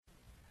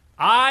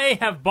I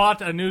have bought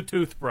a new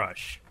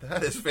toothbrush.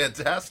 That is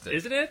fantastic.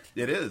 Isn't it?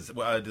 It is.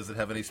 Does it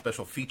have any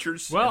special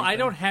features? Well, anything? I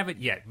don't have it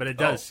yet, but it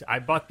does. I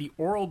bought the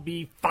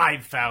Oral-B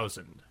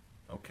 5000.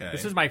 Okay.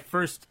 This is my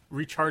first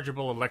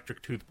rechargeable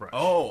electric toothbrush.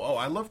 Oh,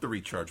 I love the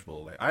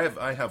rechargeable.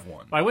 I have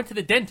one. I went to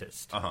the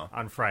dentist Uh-huh.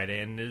 on Friday,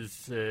 and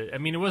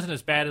it wasn't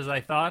as bad as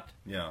I thought.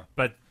 Yeah.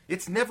 But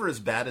it's never as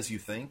bad as you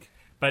think.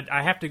 But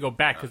I have to go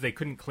back because they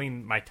couldn't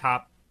clean my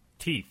top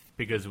teeth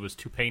because it was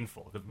too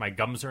painful. Because my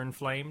gums are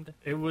inflamed.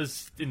 It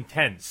was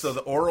intense. So the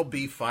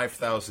Oral-B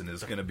 5000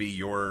 is going to be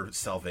your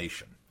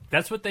salvation.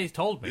 That's what they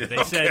told me. They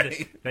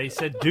Okay.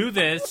 said do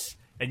this,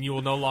 and you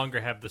will no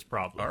longer have this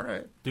problem. All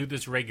right. Do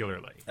this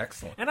regularly.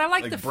 Excellent. And I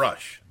like the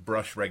brush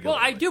regularly. Well,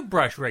 I do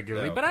brush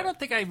regularly, Yeah, but I okay. don't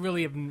think I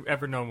really have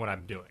ever known what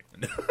I'm doing.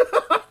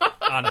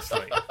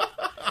 Honestly.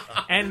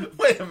 And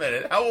wait a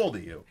minute. How old are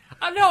you?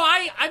 no,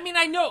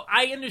 I know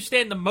I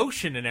understand the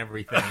motion and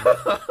everything,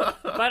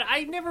 but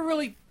I never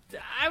really.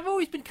 I've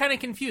always been kind of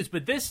confused.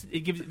 But there's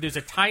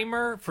a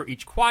timer for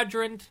each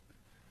quadrant.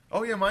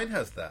 Oh yeah, mine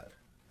has that.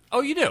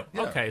 Oh, you do?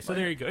 Yeah, okay, so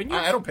there you go. And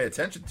I don't pay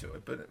attention to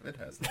it, but it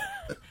has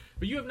that.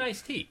 But you have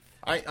nice teeth.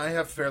 I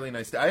have fairly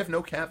nice. I have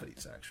no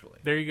cavities actually.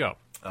 There you go.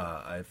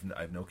 I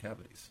have no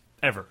cavities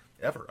Ever.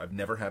 I've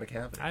never had a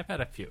cavity. I've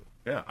had a few.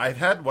 Yeah, I've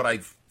had what I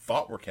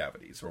thought were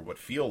cavities or what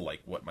feel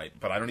like what might,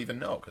 but I don't even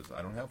know because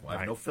I don't have one. I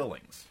have no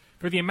fillings.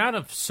 For the amount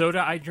of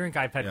soda I drink,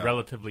 I've had Yeah.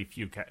 relatively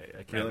few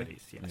cavities. Really?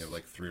 Yes. You have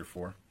like 3 or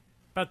 4.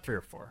 About 3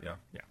 or 4. Yeah.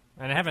 Yeah.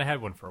 And I haven't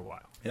had one for a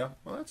while. Yeah,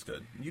 well, that's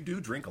good. You do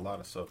drink a lot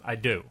of soda. I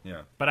do.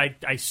 Yeah. But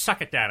I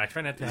suck at that. I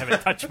try not to have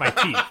it touch my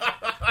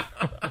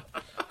teeth.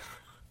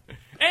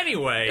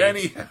 Anyway.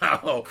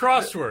 Anyhow.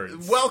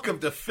 Crosswords. Welcome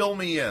to Fill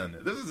Me In.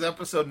 This is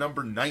episode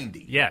number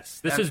 90. Yes.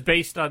 This is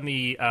based on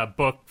the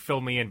book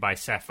Fill Me In by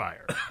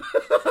Sapphire.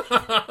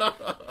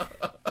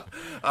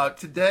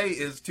 Today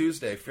is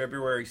Tuesday,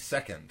 February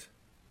 2nd,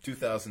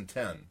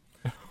 2010.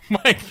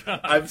 My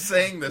God. I'm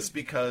saying this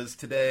because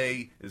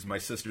today is my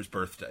sister's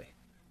birthday.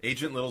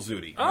 Agent Little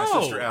Zooty, my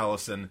Oh. sister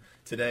Allison,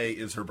 today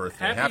is her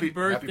birthday. Happy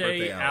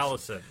birthday,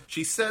 Allison.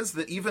 She says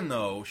that even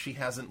though she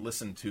hasn't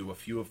listened to a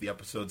few of the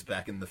episodes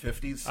back in the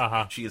 50s,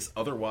 she is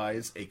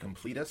otherwise a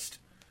completist.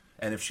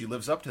 And if she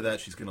lives up to that,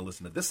 she's going to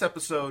listen to this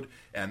episode,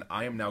 and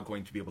I am now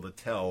going to be able to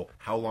tell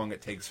how long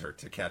it takes her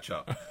to catch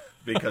up.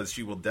 Because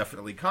she will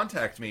definitely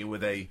contact me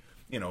with a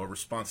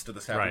response to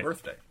this happy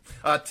birthday.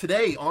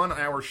 Today on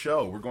our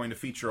show, we're going to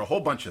feature a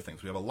whole bunch of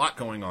things. We have a lot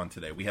going on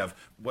today. We have,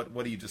 what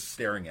are you just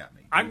staring at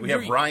me? We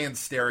have Ryan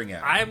staring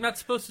at me. I am not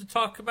supposed to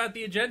talk about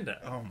the agenda.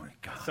 Oh, my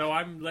God. So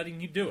I'm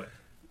letting you do it.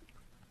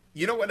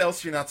 You know what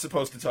else you're not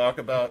supposed to talk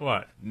about?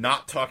 What?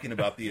 Not talking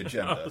about the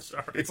agenda. Oh,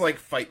 sorry. It's like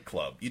Fight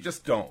Club. You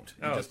just don't.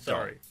 You just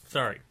sorry. don't.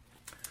 Sorry.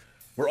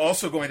 We're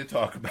also going to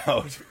talk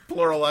about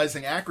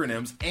pluralizing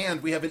acronyms,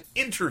 and we have an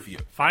interview.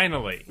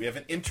 Finally. We have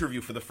an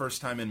interview for the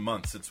first time in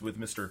months. It's with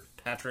Mr.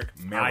 Patrick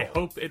Merrell. I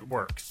hope it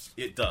works.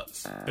 It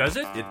does. Does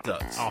it? It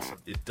does. Awesome.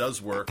 It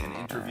does work. An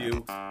interview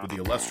with the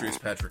illustrious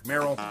Patrick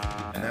Merrell,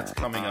 and that's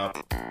coming up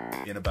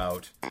in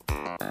about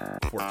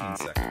 14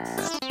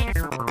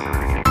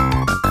 seconds.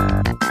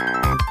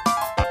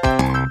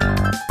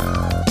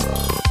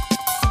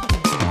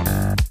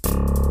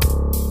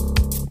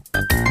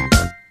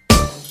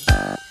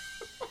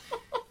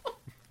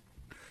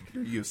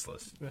 You're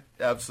useless.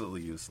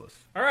 Absolutely useless.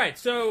 All right,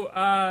 so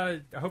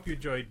I hope you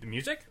enjoyed the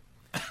music.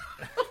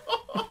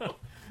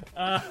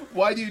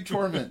 Why do you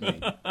torment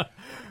me?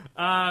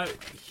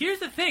 Here's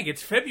the thing.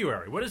 It's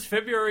February. What does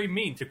February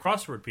mean to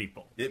crossword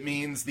people? It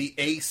means the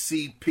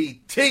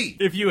ACPT.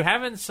 If you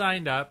haven't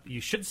signed up,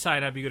 you should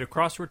sign up. You go to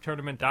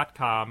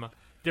crosswordtournament.com.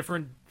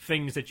 Different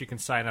things that you can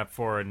sign up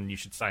for, and you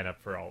should sign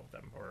up for all of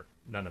them, or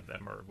none of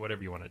them, or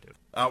whatever you want to do.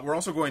 We're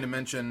also going to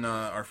mention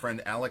our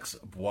friend Alex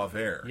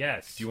Boisvert.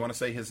 Yes. Do you want to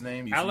say his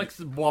name? Alex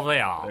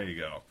Boisvert. There you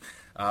go.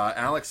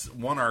 Alex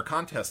won our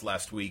contest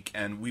last week,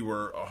 and we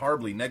were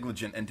horribly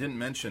negligent and didn't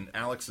mention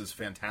Alex's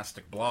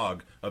fantastic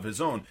blog of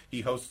his own. He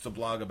hosts a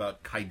blog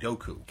about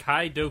Kaidoku.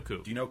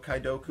 Kaidoku. Do you know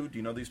Kaidoku? Do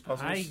you know these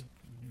puzzles? I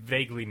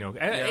vaguely know.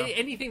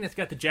 Anything that's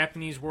got the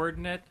Japanese word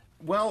in it.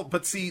 Well,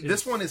 but see,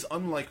 this one is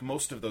unlike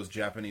most of those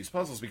Japanese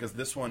puzzles because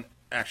this one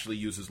actually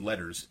uses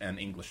letters and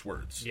English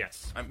words.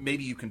 Yes.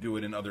 Maybe you can do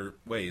it in other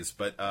ways,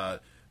 but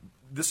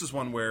this is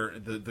one where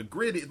the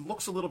grid, it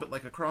looks a little bit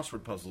like a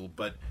crossword puzzle,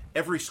 but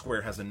every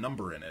square has a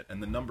number in it,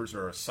 and the numbers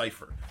are a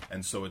cipher.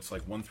 And so it's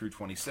like 1 through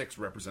 26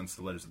 represents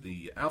the letters of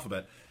the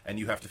alphabet, and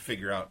you have to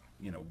figure out,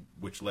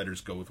 which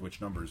letters go with which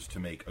numbers to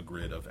make a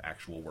grid of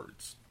actual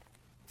words.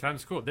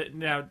 Sounds cool.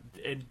 Now,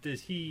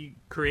 does he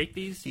create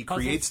these He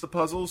puzzles? creates the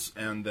puzzles,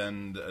 and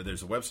then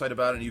there's a website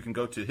about it, and you can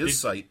go to his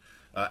site,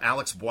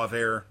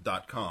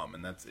 alexboisvert.com,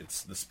 and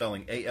it's the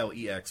spelling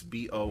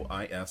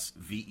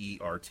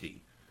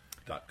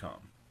ALEXBOISVERT.com.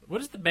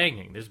 What is the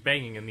banging? There's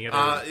banging in the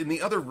other In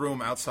the other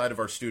room outside of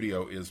our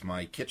studio is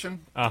my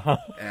kitchen,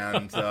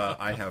 and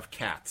I have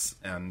cats,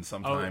 and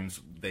sometimes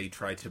they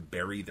try to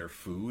bury their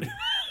food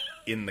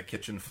in the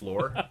kitchen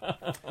floor.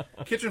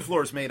 Kitchen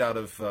floor is made out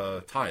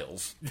of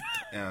tiles,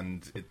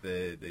 and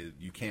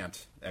you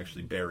can't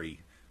actually bury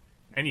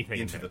anything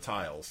into the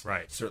tiles.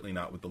 Right. Certainly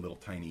not with the little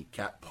tiny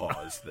cat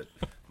paws that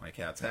my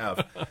cats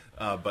have.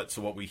 But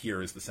so what we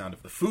hear is the sound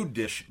of the food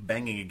dish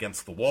banging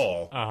against the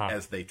wall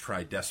as they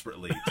try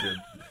desperately to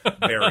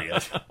bury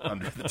it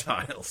under the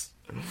tiles.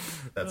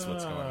 That's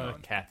what's going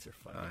on. Cats are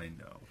funny. I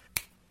know.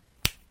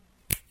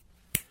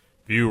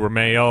 Viewer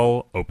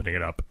mail, opening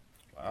it up.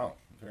 Wow,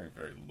 very,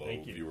 very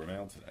low viewer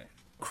mail today.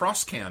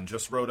 CrossCan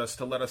just wrote us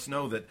to let us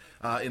know that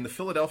in the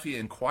Philadelphia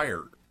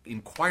Inquirer,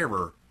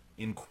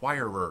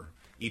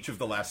 each of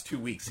the last 2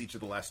 weeks, each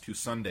of the last 2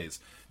 Sundays,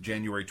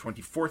 January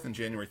 24th and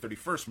January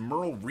 31st,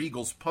 Merle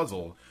Regal's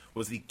puzzle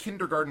was the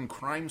Kindergarten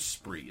Crime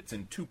Spree. It's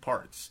in 2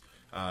 parts.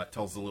 It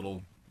tells a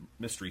little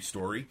mystery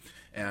story,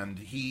 and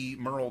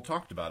Merle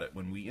talked about it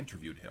when we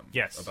interviewed him.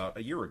 Yes. About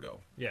a year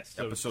ago. Yes.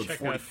 So Episode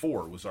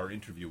 44 was our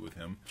interview with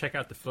him. Check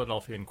out the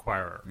Philadelphia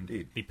Inquirer.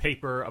 Indeed. The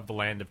paper of the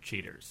land of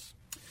cheaters.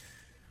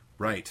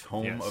 Right.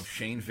 Home of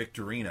Shane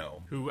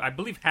Victorino. Who I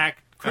believe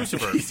hacked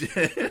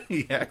Cruciverse.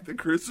 He hacked the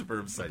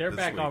Cruciverse site. They're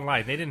back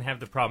online. They didn't have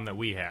the problem that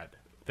we had,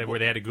 where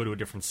they had to go to a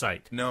different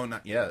site. No,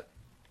 not yet.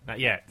 Not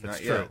yet. That's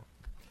not true.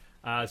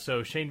 Yet.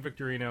 So Shane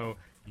Victorino,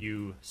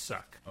 you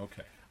suck.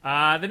 Okay.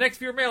 The next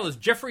viewer mail is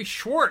Jeffrey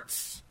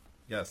Schwartz.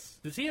 Yes.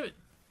 Does he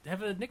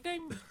have a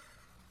nickname?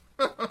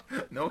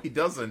 No, he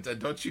doesn't.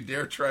 And don't you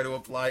dare try to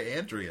apply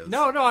Andrea's.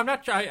 No, I'm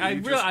not.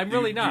 I'm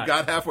really not. You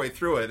got halfway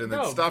through it and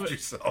then stopped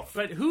yourself.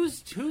 But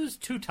who's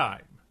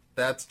 2-time?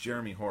 That's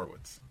Jeremy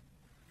Horowitz.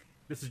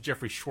 This is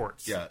Jeffrey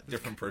Schwartz. Yeah,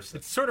 different person.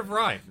 It sort of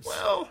rhymes.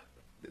 Well,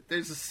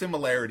 there's a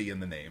similarity in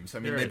the names. I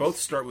mean, they both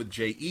start with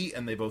J-E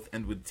and they both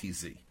end with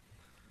T-Z.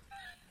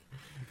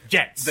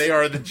 Jets. They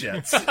are the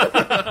Jets. They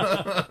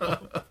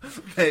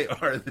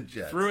are the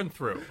Jets. Through and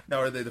through.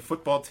 Now, are they the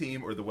football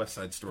team or the West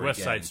Side Story West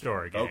gang? Side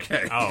Story gang.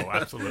 Okay. Oh,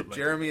 absolutely.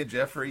 Jeremy and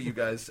Jeffrey, you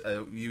guys,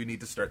 you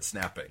need to start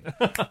snapping.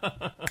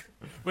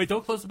 Wait,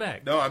 don't close the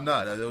bag. No, I'm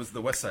not. That was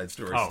the West Side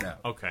Story snap.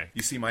 Okay.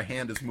 You see my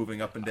hand is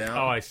moving up and down?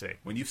 Oh, I see.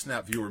 When you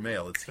snap viewer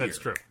mail, it's here. That's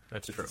true.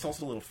 That's true. It's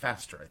also a little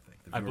faster, I think.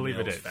 I believe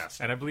it is.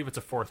 Faster. And I believe it's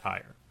a 4th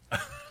higher.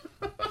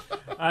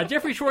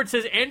 Jeffrey Schwartz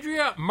says,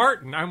 Andrea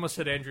Martin. I almost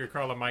said Andrea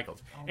Carla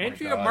Michaels.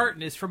 Andrea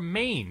Martin is from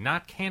Maine,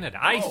 not Canada.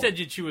 I said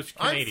that she was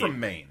Canadian. I'm from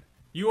Maine.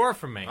 You are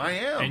from Maine. I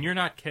am. And you're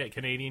not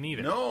Canadian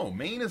either. No,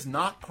 Maine is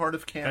not part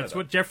of Canada. That's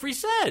what Jeffrey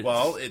said.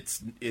 Well, it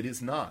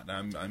is not.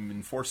 I'm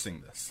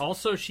enforcing this.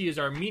 Also, she is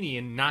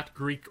Armenian, not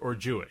Greek or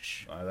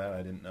Jewish. That I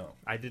didn't know.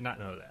 I did not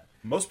know that.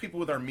 Most people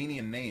with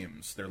Armenian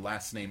names, their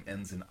last name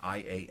ends in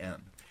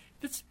I-A-N.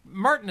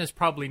 Martin is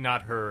probably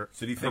not her.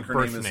 So do you think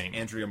her name is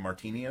Andrea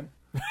Martinian?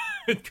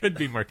 It could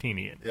be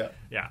Martinian. Yeah.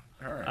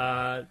 All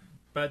right.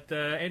 But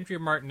Andrea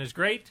Martin is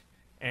great,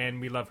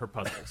 and we love her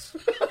puzzles.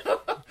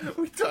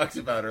 We talked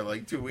about her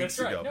like 2 weeks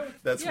ago. No,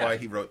 that's why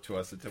he wrote to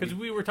us. Because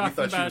we were talking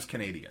about... she was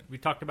Canadian. We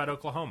talked about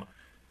Oklahoma.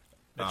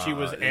 That she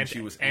was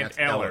Aunt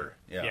Eller.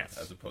 Yeah, yes.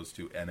 As opposed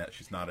to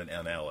she's not an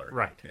Aunt Eller.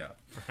 Right. Yeah.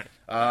 Right.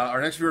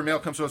 Our next viewer mail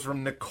comes to us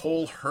from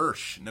Nicole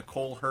Hirsch.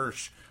 Nicole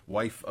Hirsch,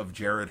 wife of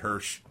Jared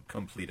Hirsch,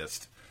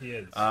 completist. He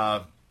is.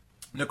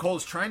 Nicole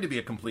is trying to be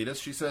a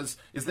completist. She says,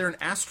 is there an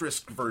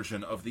asterisk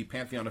version of the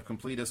Pantheon of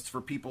Completists for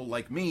people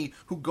like me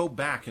who go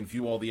back and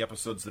view all the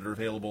episodes that are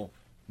available?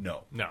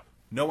 No.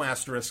 No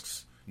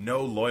asterisks.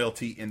 No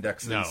loyalty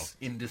indexes. No.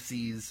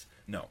 Indices.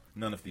 No.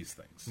 None of these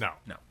things. No.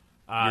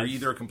 You're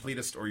either a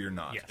completist or you're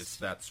not. Yes. It's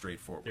that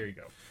straightforward. There you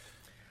go.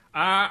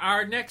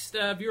 Our next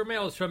viewer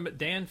mail is from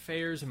Dan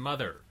Fair's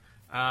mother.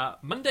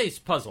 Monday's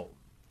puzzle.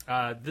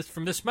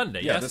 This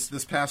Monday, yeah, yes?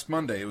 this past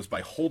Monday. It was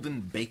by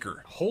Holden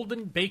Baker.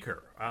 Holden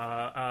Baker.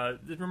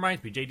 It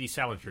reminds me, J.D.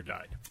 Salinger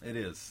died. It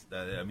is.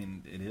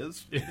 It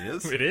is. It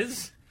is. It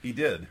is? He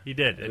did.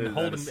 And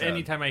Holden,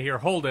 anytime I hear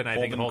Holden, I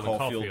think of Holden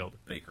Caulfield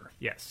Baker.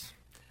 Yes.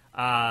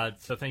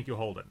 So thank you,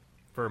 Holden,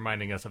 for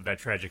reminding us of that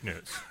tragic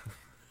news.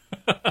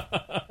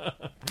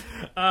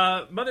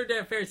 Mother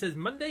Dan Fair says,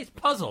 Monday's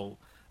puzzle,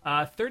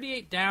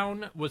 38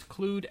 down, was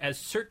clued as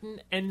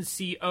certain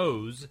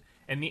NCOs,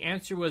 and the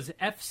answer was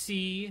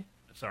SFCS,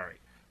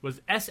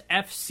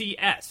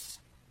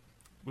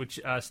 which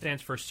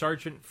stands for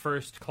Sergeant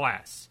First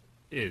Class,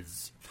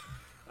 is.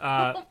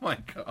 Oh my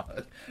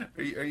God!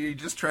 Are you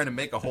just trying to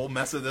make a whole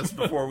mess of this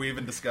before we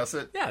even discuss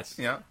it? Yes.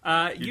 Yeah.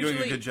 You're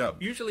doing a good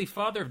job. Usually,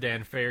 father of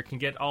Dan Fair can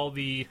get all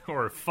the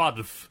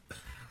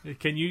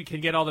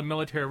can get all the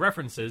military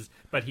references,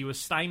 but he was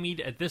stymied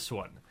at this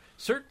one.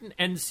 Certain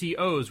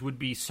NCOs would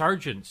be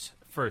sergeants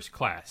first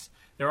class.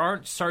 There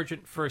aren't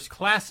sergeant first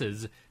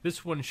classes.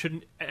 This one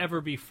shouldn't ever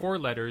be 4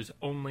 letters,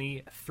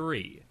 only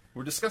 3.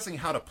 We're discussing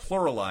how to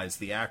pluralize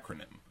the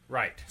acronym.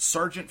 Right.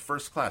 Sergeant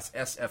First Class,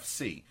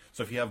 SFC.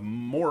 So if you have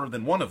more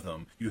than one of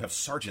them, you have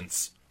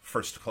Sergeants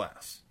First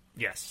Class.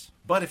 Yes.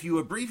 But if you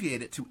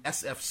abbreviate it to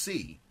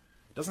SFC,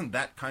 doesn't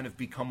that kind of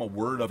become a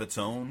word of its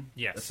own?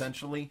 Yes.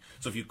 Essentially?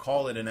 So if you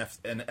call it an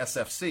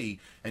SFC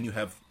and you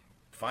have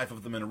 5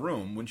 of them in a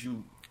room, wouldn't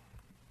you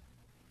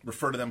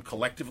refer to them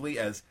collectively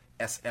as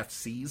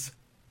SFCs?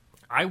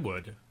 I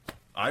would.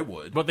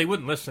 But they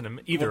wouldn't listen to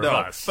either of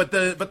us. But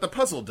the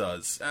puzzle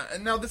does.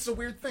 Now, this is a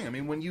weird thing. I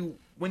mean, when you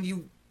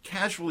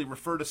casually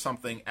refer to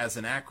something as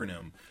an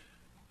acronym,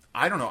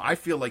 I don't know. I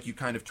feel like you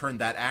kind of turned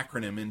that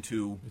acronym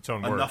into its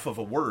own enough of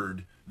a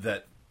word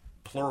that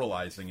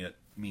pluralizing it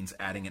means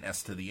adding an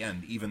S to the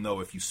end, even though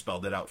if you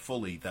spelled it out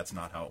fully, that's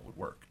not how it would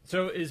work.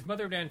 So is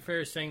Mother Dan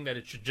Fair saying that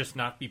it should just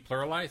not be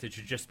pluralized? It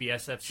should just be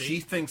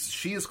SFC?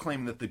 She is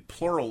claiming that the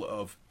plural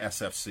of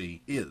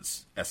SFC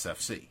is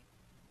SFC.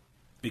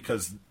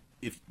 Because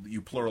if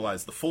you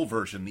pluralize the full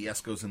version, the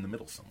S goes in the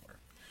middle somewhere.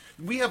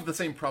 We have the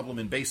same problem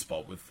in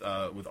baseball with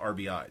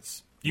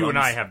RBIs. You and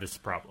I have this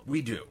problem.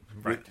 We do.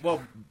 Right.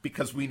 Well,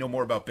 because we know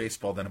more about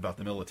baseball than about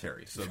the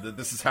military. So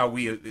this is how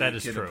we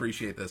can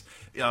appreciate this.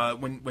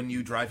 When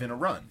you drive in a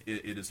run,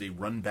 it is a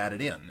run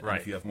batted in. Right.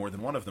 And if you have more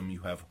than one of them,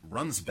 you have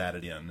runs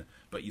batted in,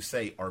 but you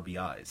say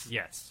RBIs.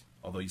 Yes.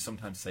 Although you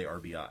sometimes say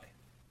RBI.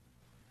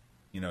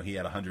 You know, he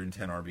had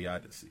 110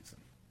 RBI this season.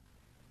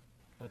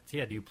 But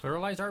yeah, do you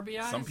pluralize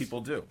RBIs? Some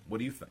people do. What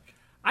do you think?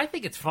 I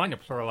think it's fine to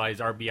pluralize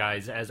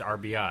RBIs as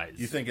RBIs.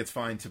 You think it's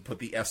fine to put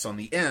the S on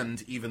the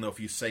end, even though if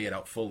you say it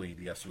out fully,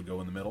 the S would go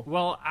in the middle?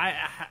 Well,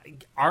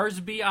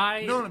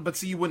 RSBI... No, but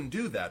see, you wouldn't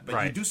do that. But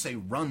right. you do say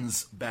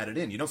runs batted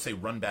in. You don't say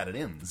run batted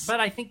ins. But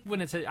I think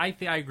when it's I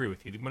agree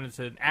with you. When it's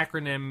an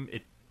acronym,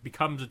 it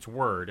becomes its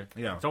word,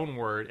 its own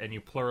word, and you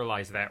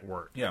pluralize that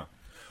word. Yeah.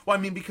 Well, I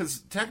mean,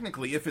 because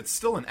technically, if it's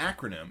still an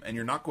acronym and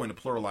you're not going to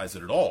pluralize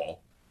it at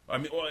all, I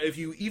mean,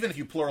 even if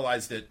you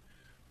pluralized it,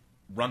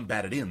 run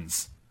batted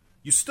ins,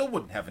 you still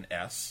wouldn't have an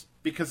S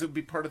because it would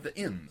be part of the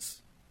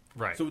ins.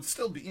 Right. So it would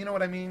still be, you know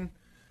what I mean?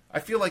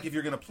 I feel like if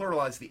you're going to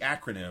pluralize the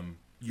acronym,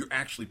 you're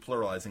actually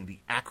pluralizing the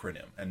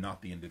acronym and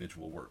not the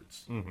individual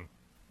words. Mm-hmm. What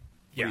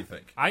do you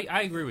think?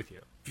 I agree with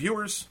you.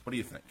 Viewers, what do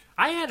you think?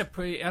 I had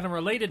on a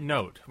related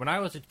note, when I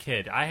was a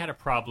kid, I had a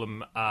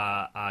problem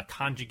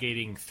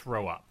conjugating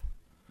throw up.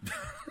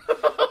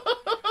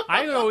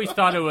 I always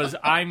thought it was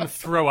I'm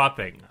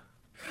throw-upping.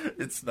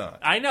 It's not.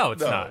 I know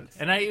it's not.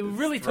 And it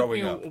really took me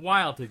a up.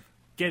 while to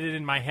get it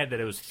in my head that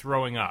it was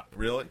throwing up.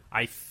 Really?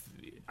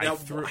 Now,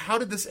 how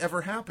did this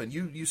ever happen?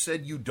 You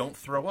said you don't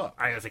throw up.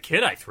 As a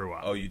kid, I threw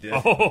up. Oh, you did?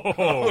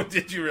 Oh,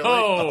 did you really?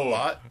 A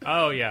lot?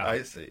 Oh, yeah.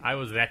 I see. I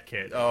was that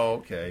kid. Oh,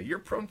 okay. You're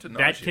prone to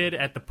nausea. That kid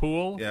at the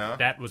pool,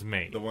 that was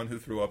me. The one who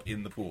threw up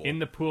in the pool. In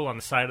the pool, on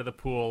the side of the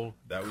pool,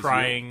 that was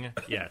crying. You?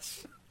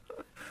 Yes.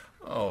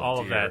 Oh,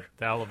 all dear.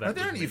 All of that. Are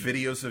there any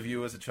videos of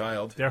you as a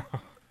child? There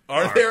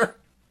are. There?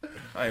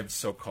 I am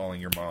so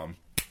calling your mom.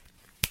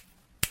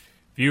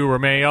 Viewer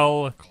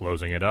mail,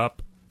 closing it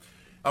up.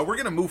 We're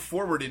going to move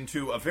forward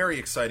into a very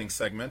exciting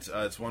segment.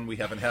 It's one we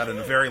haven't had in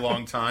a very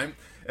long time,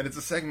 and it's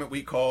a segment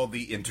we call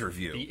The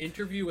Interview. The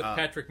Interview with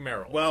Patrick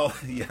Merrell. Well,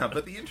 yeah,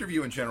 but The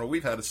Interview in general,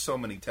 we've had so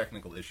many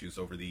technical issues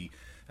over the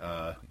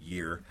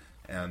year,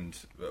 and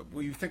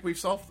we think we've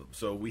solved them.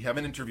 So we have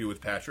an interview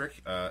with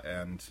Patrick,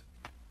 and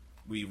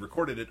we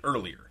recorded it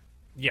earlier.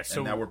 Yes.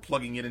 And now we're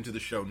plugging it into the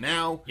show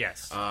now.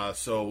 Yes.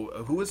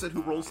 So who is it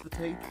who rolls the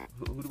tape?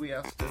 Who do we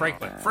ask?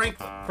 Franklin.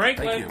 Franklin.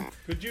 Thank you.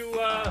 Could you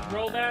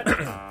roll that?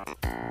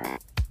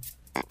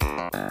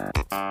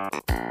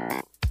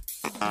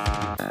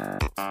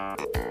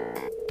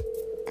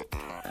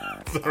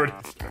 It's already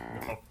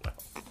starting off well.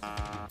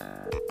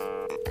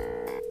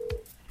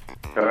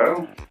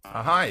 Hello?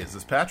 Hi, is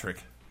this Patrick?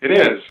 It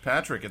is.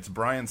 Patrick, it's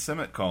Brian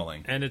Simmet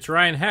calling. And it's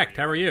Ryan Hecht.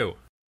 How are you?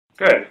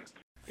 Good.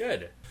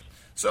 Good.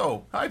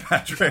 So, hi,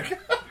 Patrick.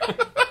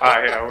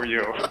 Hi, how are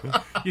you?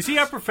 You see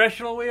how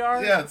professional we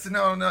are? Yeah,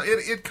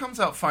 it comes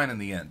out fine in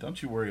the end.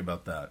 Don't you worry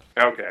about that.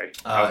 Okay.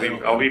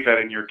 I'll leave that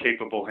in your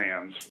capable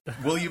hands.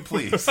 Will you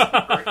please?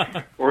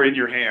 Or in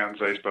your hands,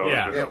 I suppose.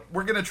 Yeah,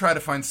 we're going to try to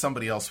find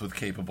somebody else with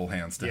capable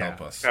hands to help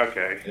us.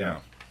 Okay.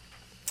 Yeah.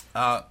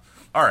 All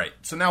right,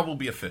 so now we'll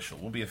be official.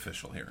 We'll be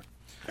official here.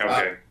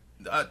 Okay.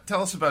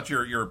 Tell us about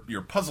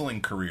your puzzling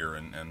career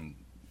and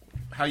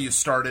how you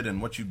started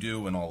and what you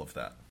do and all of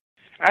that.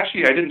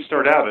 Actually, I didn't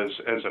start out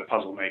as a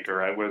puzzle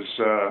maker. I was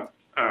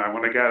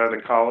when I got out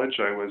of college,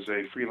 I was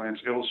a freelance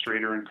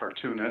illustrator and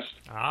cartoonist.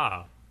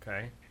 Ah,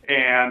 okay.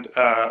 And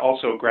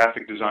also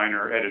graphic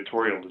designer,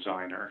 editorial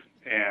designer.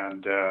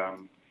 And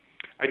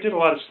I did a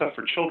lot of stuff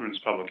for children's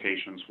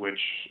publications,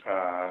 which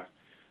I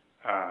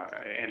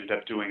ended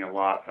up doing a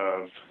lot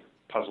of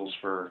puzzles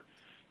for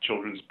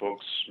children's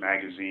books,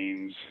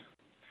 magazines,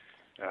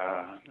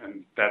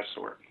 and that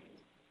sort.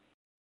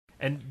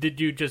 And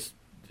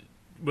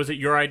was it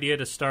your idea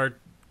to start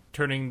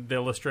turning the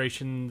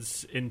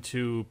illustrations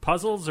into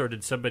puzzles, or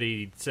did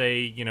somebody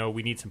say,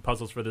 we need some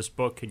puzzles for this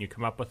book, can you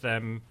come up with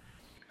them?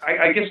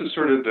 I guess it's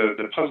sort of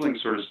the puzzling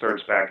sort of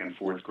starts back in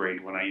fourth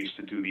grade when I used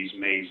to do these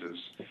mazes.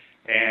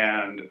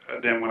 And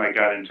then when I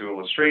got into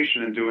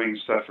illustration and doing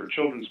stuff for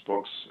children's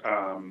books,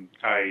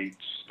 I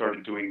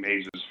started doing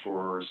mazes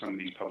for some of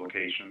these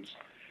publications.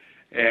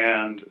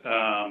 And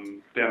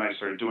then I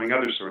started doing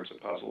other sorts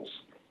of puzzles.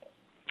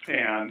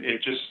 And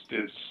it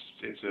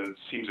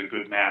seems a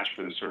good match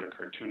for the sort of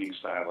cartooning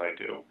style I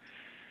do.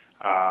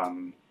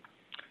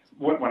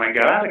 When I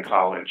got out of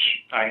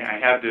college, I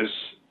had this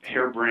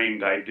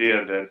harebrained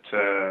idea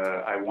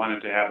that I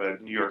wanted to have a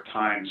New York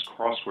Times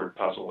crossword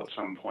puzzle at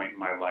some point in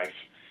my life.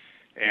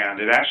 And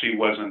it actually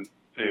wasn't,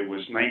 it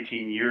was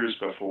 19 years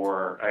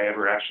before I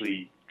ever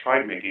actually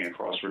tried making a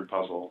crossword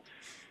puzzle.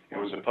 It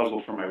was a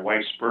puzzle for my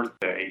wife's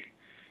birthday,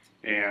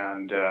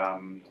 and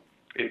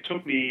it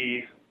took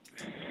me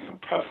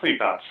probably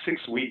about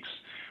 6 weeks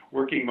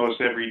working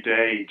most every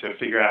day to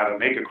figure out how to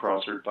make a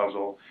crossword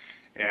puzzle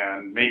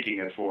and making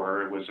it for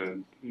her. It was a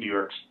New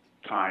York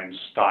Times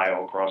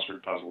style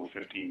crossword puzzle,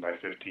 15 by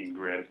 15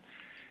 grid,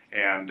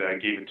 and I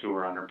gave it to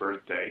her on her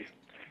birthday.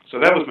 So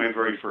that was my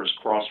very first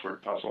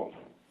crossword puzzle.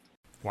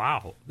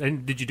 Wow.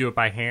 And did you do it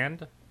by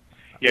hand?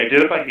 Yeah, I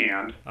did it by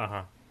hand.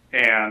 Uh-huh.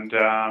 And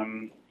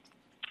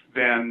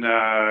then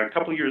a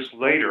couple of years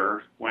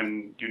later,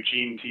 when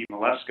Eugene T.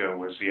 Maleska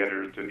was the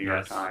editor of the New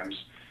York Times,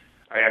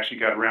 I actually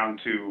got around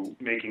to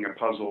making a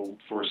puzzle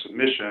for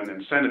submission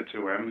and sent it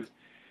to him,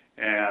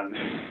 and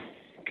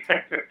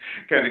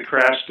kind of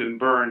crashed and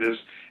burned,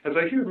 as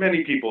I hear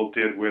many people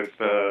did with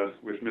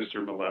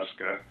Mr.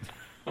 Maleska.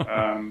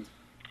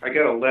 I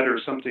got a letter,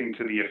 something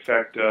to the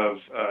effect of,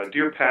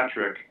 "Dear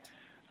Patrick,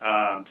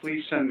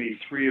 please send me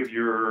 3 of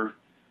your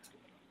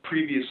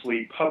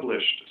previously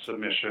published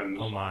submissions.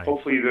 Oh my.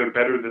 Hopefully they're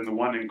better than the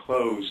one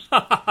enclosed."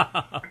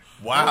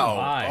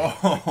 Wow.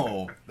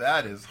 Oh,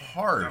 that is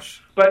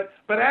harsh. But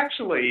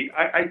actually,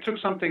 I took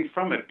something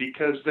from it,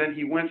 because then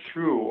he went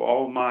through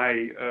all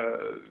my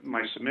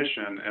my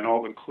submission and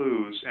all the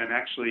clues and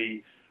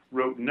actually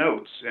wrote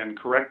notes and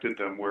corrected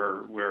them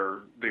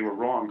where they were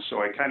wrong.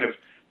 So I kind of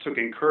took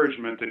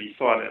encouragement that he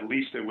thought at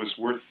least it was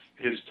worth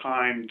his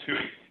time to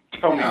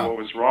tell me what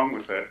was wrong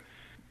with it.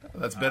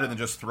 That's better than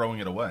just throwing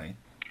it away.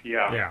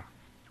 Yeah.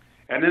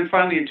 And then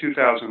finally in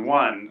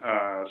 2001,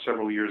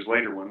 several years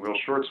later, when Will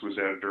Shortz was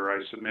editor,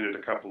 I submitted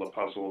a couple of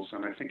puzzles,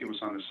 and I think it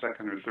was on the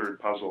second or third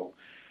puzzle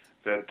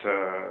that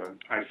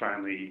I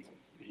finally,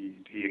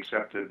 he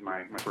accepted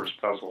my first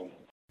puzzle.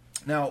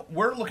 Now,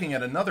 we're looking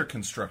at another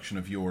construction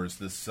of yours,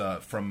 this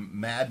from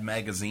Mad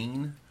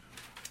Magazine.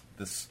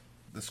 This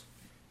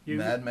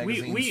Mad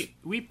Magazine.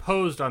 We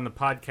posed on the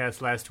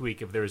podcast last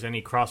week if there was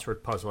any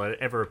crossword puzzle that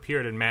ever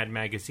appeared in Mad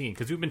Magazine,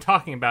 because we've been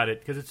talking about it,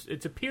 because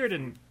it's appeared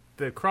in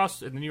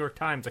the New York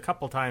Times a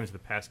couple times the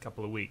past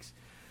couple of weeks,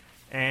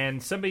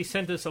 and somebody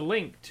sent us a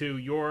link to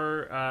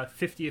your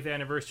 50th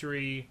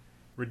anniversary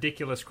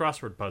ridiculous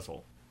crossword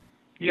puzzle.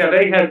 Yeah,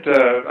 they had.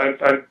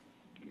 I've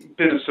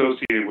been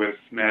associated with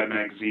Mad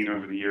Magazine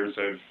over the years.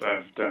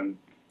 I've done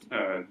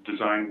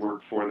design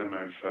work for them.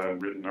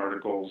 I've written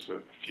articles,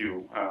 a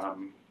few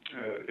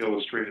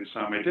illustrated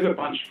some. I did a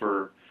bunch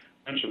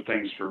of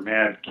things for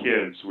Mad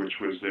Kids, which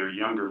was their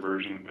younger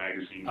version of the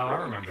magazine. Oh,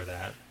 I remember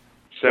that.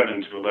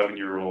 7 to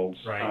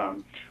 11-year-olds. Right.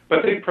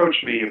 But they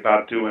approached me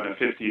about doing a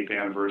 50th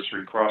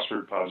anniversary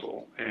crossword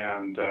puzzle,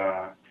 and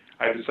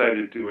I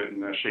decided to do it in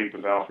the shape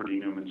of Alfred E.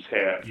 Newman's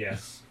head.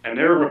 Yes. And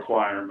their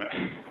requirement,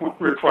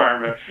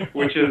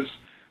 which is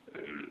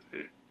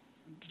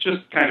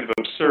just kind of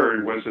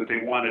absurd, was that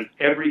they wanted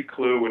every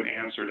clue and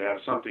answer to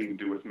have something to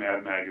do with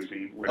Mad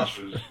Magazine, which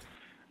was...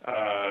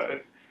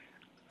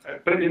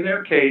 but in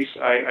their case,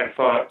 I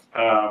thought...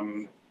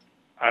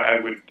 I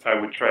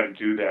would try to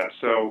do that.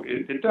 So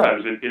it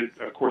does. It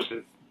of course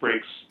it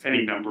breaks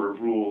any number of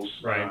rules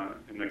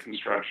in the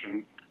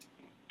construction.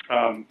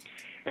 And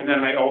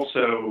then I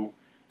also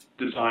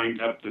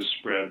designed up the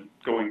spread,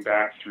 going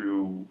back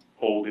through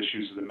old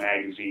issues of the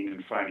magazine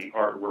and finding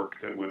artwork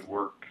that would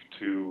work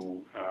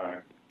to,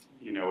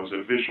 as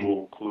a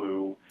visual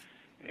clue,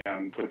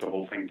 and put the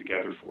whole thing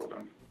together for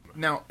them.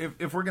 Now,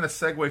 if we're going to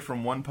segue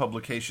from one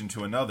publication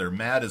to another,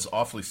 Mad is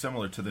awfully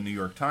similar to the New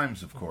York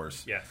Times, of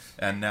course. Yes.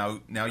 And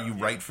now you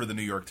write for the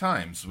New York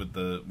Times with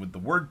the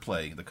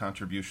wordplay, the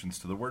contributions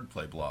to the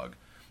wordplay blog.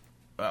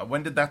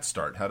 When did that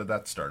start? How did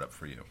that start up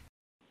for you?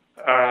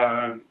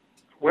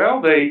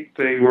 Well,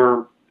 they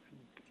were.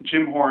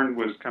 Jim Horn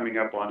was coming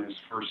up on his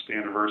first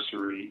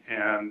anniversary,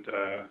 and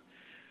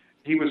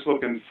he was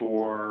looking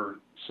for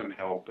some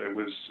help. It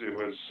was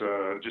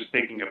just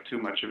taking up too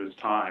much of his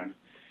time.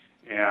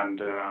 And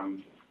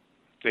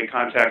they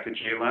contacted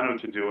Jay Leno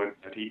to do it,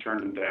 and he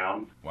turned them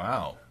down.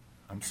 Wow.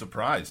 I'm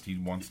surprised. He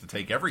wants to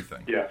take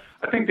everything. Yeah.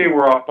 I think they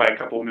were off by a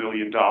couple $1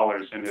 million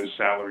in his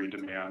salary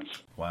demands.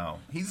 Wow.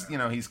 He's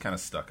kind of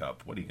stuck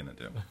up. What are you going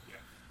to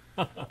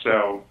do?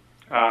 So,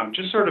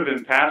 just sort of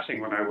in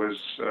passing, when I was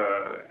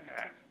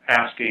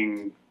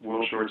asking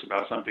Will Shortz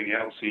about something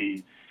else,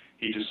 he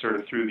just sort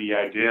of threw the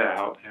idea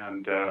out,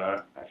 and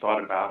I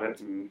thought about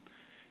it and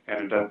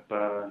ended up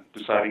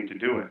deciding to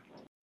do it.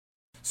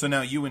 So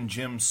now you and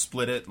Jim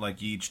split it, like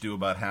you each do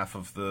about half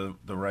of the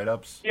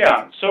write-ups?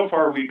 Yeah, so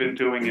far we've been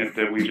doing it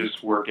that we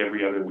just work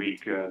every other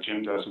week.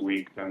 Jim does a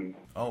week, then...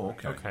 Oh,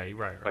 okay. Okay,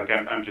 right. Like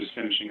I'm just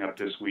finishing up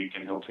this week,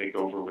 and he'll take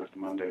over with the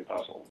Monday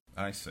puzzle.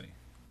 I see.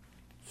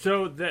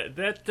 So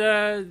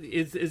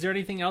is there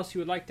anything else you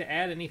would like to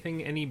add?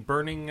 Any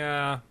burning you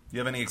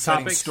have any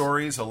exciting topics?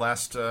 Stories? A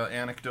last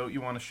anecdote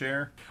you want to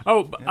share?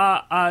 Oh,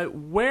 yeah.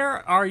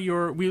 Where are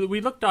your? We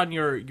looked on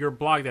your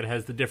blog that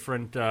has the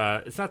different.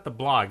 It's not the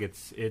blog.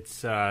 It's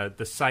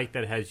the site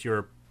that has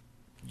your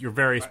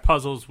various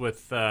puzzles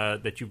with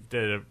that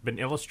have been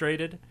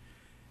illustrated.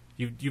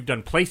 You've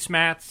done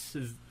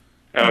placemats.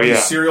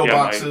 Cereal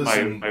boxes.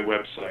 My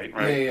website,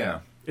 right? Yeah.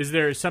 Is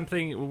there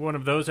one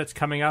of those that's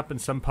coming up in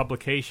some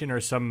publication or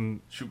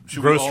some should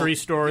grocery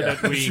store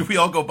that we... Should we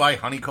all go buy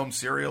honeycomb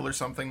cereal or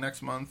something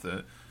next month?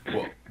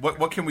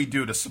 What can we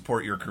do to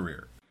support your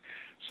career?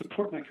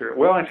 Support my career.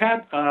 Well, I've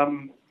had...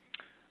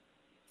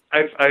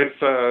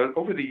 I've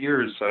over the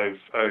years,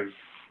 I've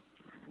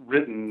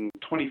written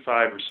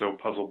 25 or so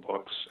puzzle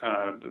books.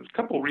 There's a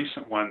couple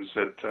recent ones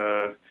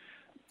that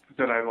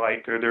I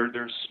like.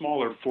 They're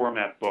smaller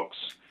format books.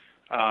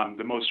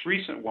 The most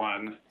recent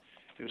one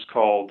is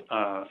called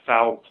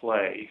Foul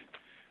Play,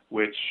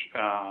 which,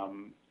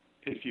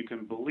 if you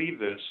can believe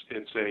this,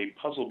 it's a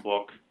puzzle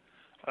book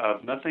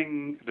of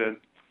nothing that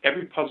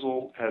every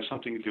puzzle has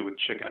something to do with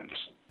chickens.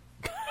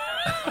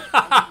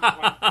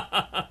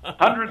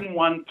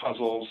 101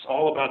 puzzles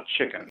all about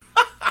chicken.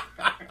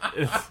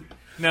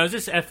 Now, is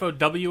this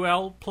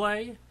FOWL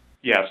Play?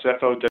 Yes,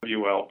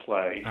 FOWL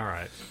Play. All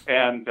right.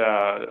 And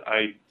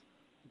I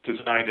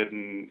designed it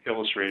and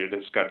illustrated it.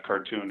 It's got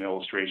cartoon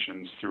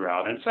illustrations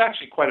throughout, and it's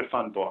actually quite a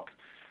fun book.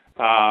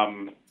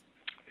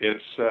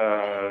 It's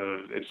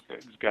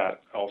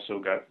also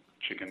got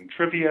chicken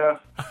trivia.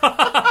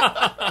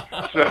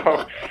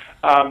 So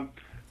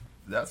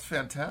that's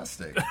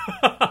fantastic.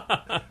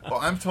 Well,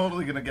 I'm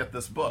totally going to get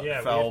this book,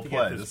 Foul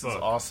Play. This is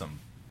awesome.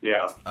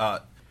 Yeah.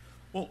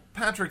 Well,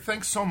 Patrick,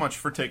 thanks so much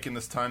for taking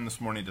this time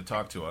this morning to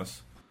talk to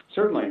us.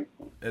 Certainly.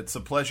 It's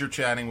a pleasure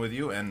chatting with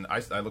you, and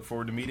I look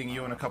forward to meeting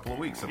you in a couple of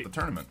weeks at the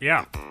tournament.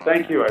 Yeah.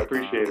 Thank you. I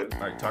appreciate it.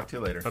 All right, talk to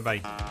you later.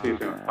 Bye-bye. See you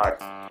soon. Bye.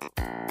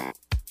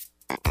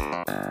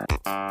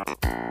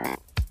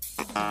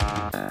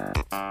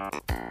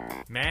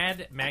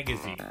 Mad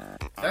Magazine.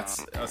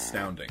 That's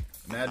astounding.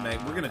 We're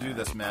going to do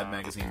this Mad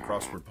Magazine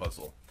crossword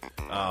puzzle.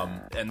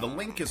 And the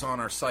link is on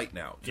our site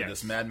now to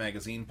this Mad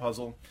Magazine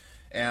puzzle.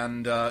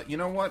 And you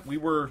know what?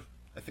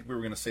 I think we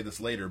were going to say this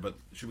later, but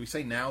should we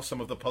say now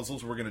some of the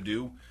puzzles we're going to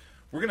do?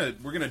 We're going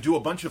to do a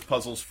bunch of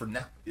puzzles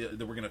that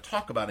we're going to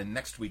talk about in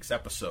next week's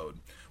episode.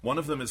 One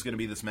of them is going to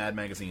be this Mad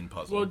Magazine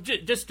puzzle. Well,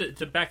 just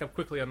to back up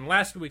quickly, on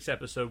last week's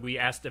episode, we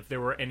asked if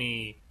there were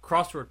any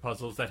crossword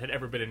puzzles that had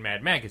ever been in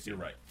Mad Magazine.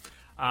 You're right.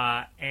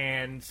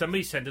 And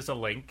somebody sent us a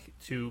link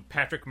to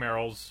Patrick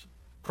Merrell's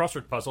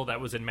crossword puzzle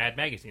that was in Mad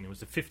Magazine. It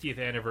was the 50th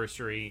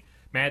anniversary,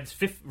 Mad's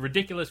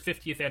ridiculous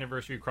 50th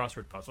anniversary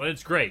crossword puzzle. And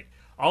it's great.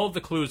 All of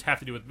the clues have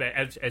to do with,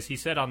 as he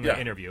said on the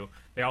interview,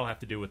 they all have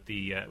to do with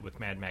with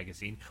Mad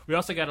Magazine. We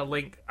also got a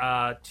link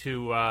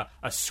to a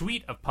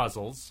suite of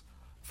puzzles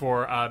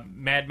for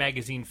Mad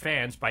Magazine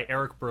fans by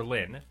Eric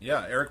Berlin.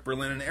 Yeah, Eric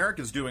Berlin. And Eric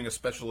is doing a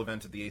special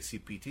event at the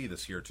ACPT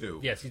this year, too.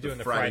 Yes, he's doing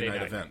the Friday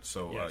night event.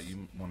 So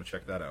you want to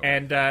check that out.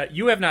 And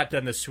you have not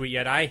done this suite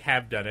yet. I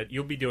have done it.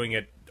 You'll be doing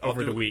it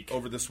over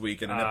this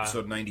week. And in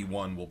episode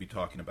 91, we'll be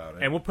talking about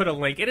it. And we'll put a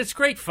link. And it's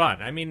great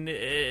fun. I mean,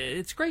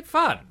 it's great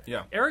fun.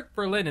 Yeah. Eric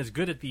Berlin is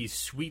good at these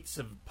suites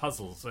of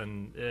puzzles,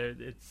 and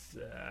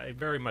I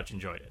very much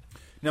enjoyed it.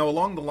 Now,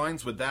 along the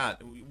lines with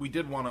that, we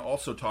did want to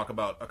also talk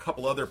about a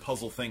couple other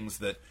puzzle things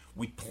that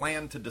we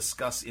plan to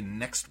discuss in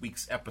next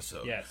week's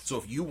episode. Yes. So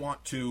if you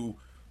want to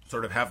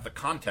sort of have the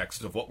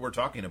context of what we're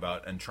talking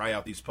about and try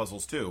out these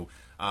puzzles too,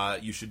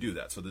 you should do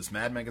that. So this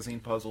Mad Magazine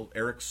puzzle,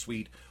 Eric's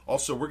suite.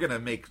 Also, we're going to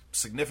make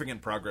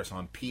significant progress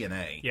on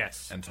P&A.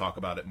 Yes. And talk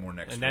about it more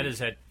next week. And that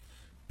is at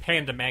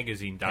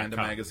pandamagazine.com.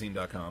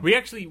 Pandamagazine.com.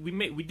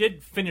 We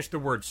did finish the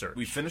word search.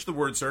 We finished the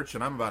word search,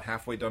 and I'm about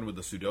halfway done with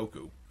the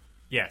Sudoku.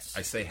 Yes.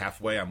 I say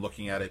halfway. I'm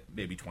looking at it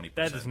maybe 20%.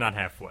 That is not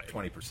halfway.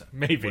 20%.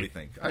 Maybe. What do you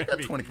think? I bet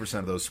 20%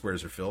 of those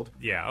squares are filled.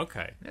 Yeah,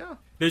 okay. Yeah.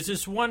 There's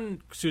this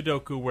one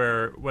Sudoku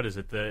where, what is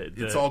it?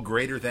 It's all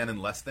greater than and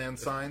less than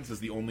signs is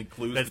the only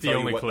clues That's to tell the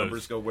only you what clues.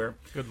 Numbers go where.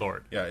 Good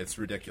Lord. Yeah, it's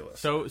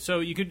ridiculous. So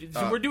you could.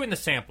 So we're doing the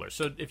sampler.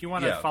 So if you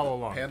want to follow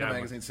along, Panda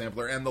Magazine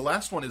sampler, and the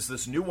last one is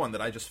this new one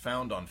that I just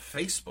found on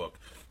Facebook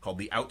called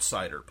the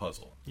Outsider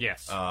Puzzle.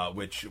 Yes.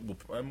 Which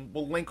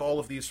we'll link all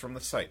of these from the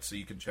site so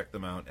you can check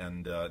them out.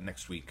 And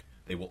next week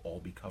they will all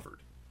be covered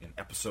in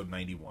episode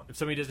 91. If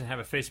somebody doesn't have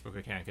a Facebook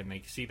account, can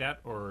they see that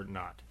or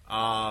not?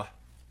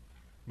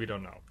 We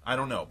don't know. I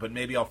don't know, but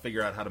maybe I'll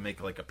figure out how to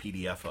make like a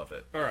PDF of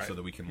it, all right, so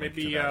that we can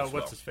maybe link to that as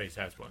well. what's his face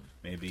has one.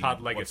 Maybe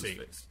Todd Legacy.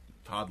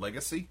 Todd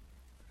Legacy.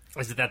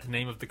 Is that the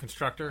name of the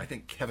constructor? I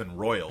think Kevin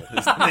Royal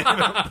is the name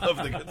of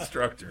the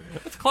constructor.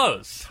 It's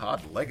close.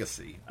 Todd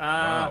Legacy.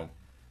 Wow.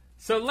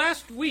 So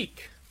last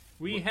week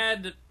we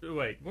had.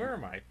 Wait, where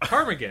am I?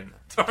 Ptarmigan.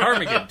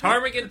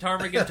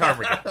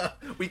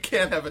 We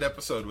can't have an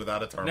episode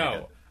without a ptarmigan.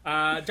 No.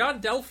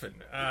 John Delphin.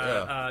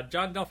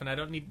 John Delphin. I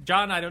don't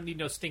need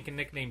no stinking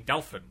nickname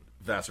Delphin.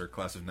 Vassar,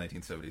 class of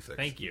 1976.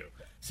 Thank you.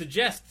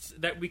 Suggests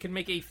that we can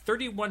make a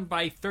 31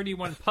 by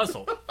 31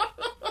 puzzle.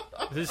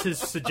 This is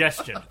his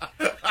suggestion.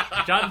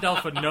 John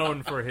Delphin,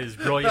 known for his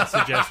brilliant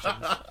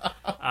suggestions.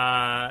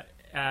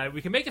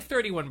 We can make a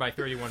 31 by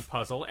 31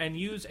 puzzle and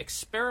use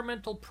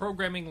experimental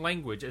programming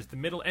language as the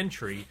middle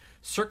entry,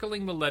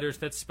 circling the letters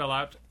that spell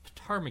out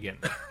ptarmigan.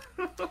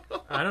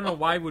 I don't know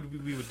why we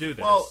would do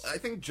this. Well, I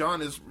think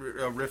John is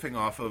riffing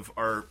off of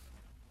our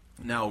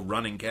now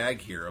running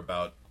gag here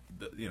about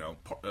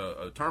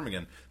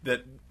ptarmigan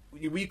that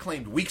we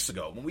claimed weeks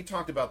ago when we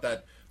talked about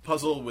that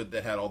puzzle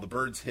that had all the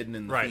birds hidden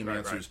in the theme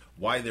answers,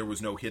 why there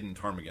was no hidden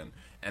ptarmigan.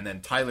 And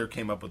then Tyler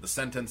came up with a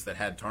sentence that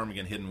had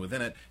ptarmigan hidden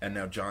within it, and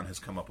now John has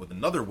come up with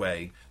another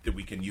way that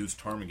we can use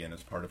ptarmigan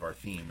as part of our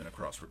theme in a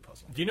crossword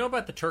puzzle. Do you know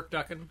about the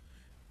turducken?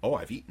 Oh,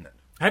 I've eaten it.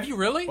 Have you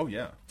really? Oh,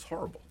 yeah. It's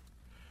horrible.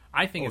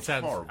 I think it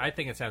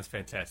sounds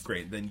fantastic.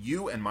 Great. Then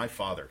you and my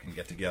father can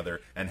get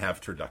together and have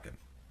turducken.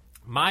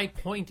 My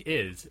point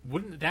is,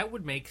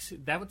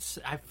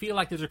 I feel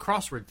like there's a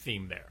crossword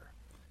theme there.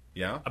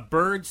 Yeah? A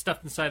bird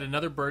stuffed inside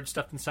another bird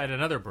stuffed inside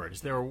another bird.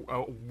 Is there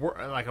a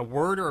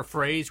word or a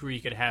phrase where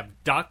you could have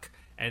duck,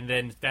 and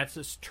then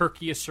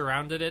turkey is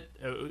surrounded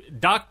it?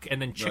 Duck,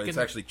 and then chicken. No, it's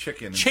actually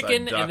chicken.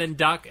 Chicken, duck, and then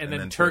duck, and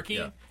then turkey.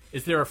 Yeah.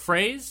 Is there a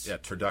phrase? Yeah,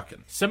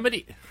 turducken.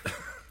 Somebody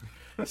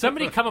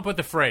come up with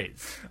a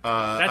phrase.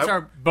 That's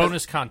our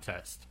bonus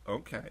contest.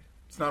 Okay.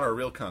 It's not our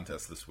real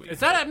contest this week.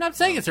 I'm not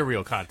saying it's a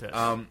real contest.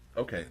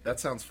 Okay,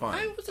 that sounds fine.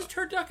 Why was this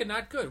turducken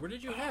not good? Where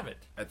did you have it?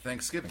 At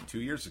Thanksgiving 2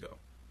 years ago.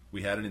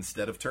 We had it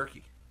instead of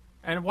turkey.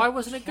 And why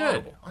wasn't it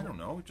good? I don't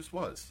know. It just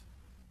was.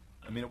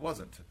 I mean, it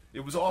wasn't. It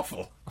was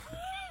awful.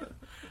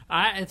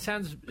 It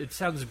sounds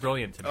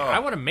brilliant to me. I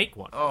want to make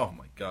one. Oh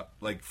my god!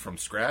 Like from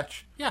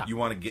scratch? Yeah. You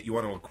want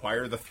to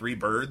acquire the 3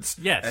 birds?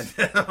 Yes.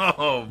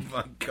 Oh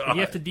my god! And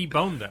you have to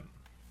debone them.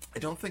 I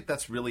don't think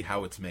that's really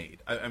how it's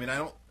made.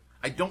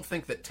 I don't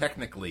think that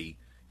technically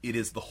it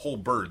is the whole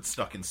bird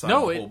stuck inside.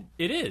 No,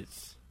 it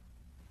is.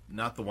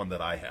 Not the one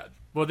that I had.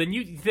 Well, then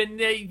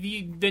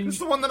It's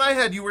the one that I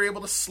had. You were able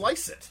to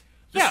slice it.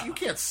 Yeah. You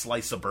can't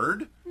slice a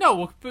bird.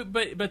 No,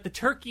 but the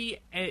turkey,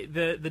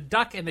 the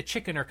duck, and the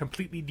chicken are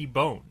completely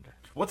deboned.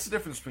 What's the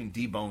difference between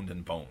deboned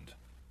and boned?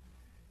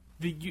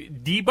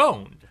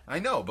 Deboned. I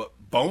know, but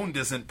boned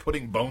isn't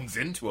putting bones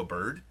into a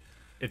bird.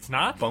 It's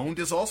not? Boned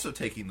is also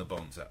taking the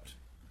bones out.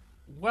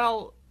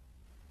 Well,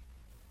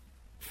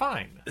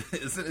 fine.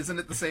 Isn't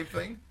it the same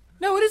thing?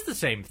 No, it is the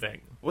same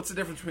thing. What's the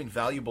difference between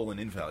valuable and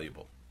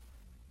invaluable?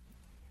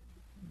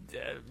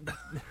 Now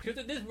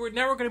we're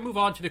going to move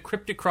on to the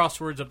cryptic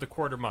crosswords of the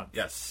quarter month.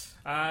 Yes.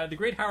 The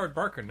great Howard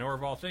Barker, knower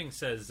of all things,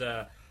 says,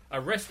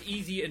 rest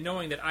easy in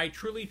knowing that I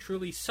truly,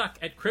 truly suck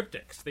at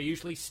cryptics. They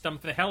usually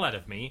stump the hell out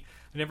of me.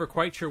 I'm never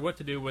quite sure what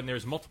to do when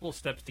there's multiple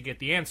steps to get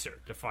the answer.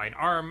 Define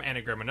arm,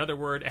 anagram another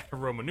word, add a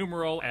Roman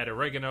numeral, add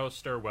oregano,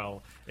 stir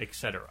well,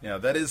 etc. Yeah,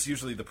 that is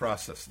usually the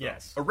process, though.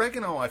 Yes.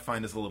 Oregano, I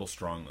find, is a little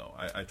strong, though.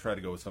 I try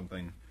to go with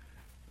something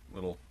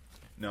little...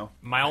 No?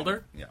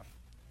 Milder? Yeah.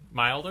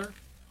 Milder?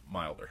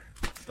 Milder.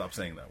 Stop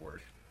saying that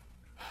word.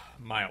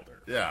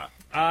 Milder. Yeah.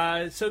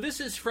 So this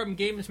is from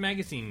Games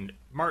Magazine,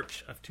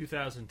 March of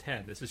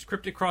 2010. This is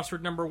Cryptic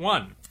Crossword number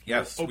 1.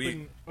 Yes.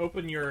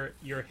 Open your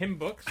hymn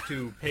books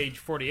to page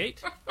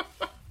 48.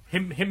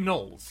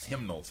 Hymnals.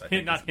 Hymnals, I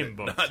think. Not hymn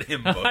books. Not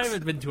hymn books. I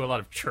haven't been to a lot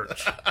of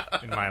church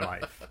in my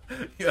life.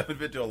 You haven't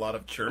been to a lot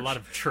of church? A lot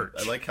of church.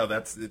 I like how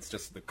it's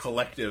just the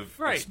collective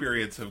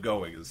experience of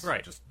going is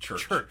just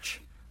church.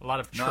 Church. A lot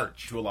of church. Not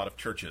to a lot of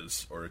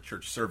churches or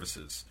church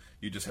services.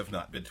 You just have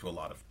not been to a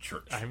lot of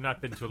church. I have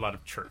not been to a lot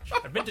of church.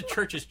 I've been to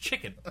church as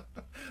chicken.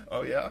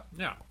 Oh, yeah?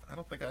 No. I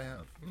don't think I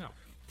have. No.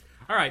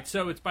 All right,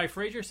 so it's by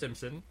Fraser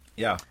Simpson.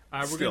 Yeah.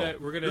 We're gonna.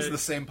 This is the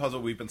same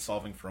puzzle we've been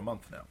solving for a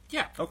month now.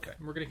 Yeah. Okay.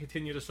 We're going to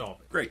continue to solve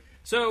it. Great.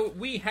 So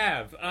we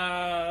have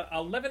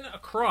 11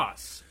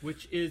 across,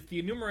 which is the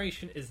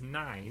enumeration is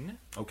 9.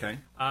 Okay.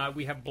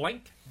 We have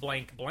blank,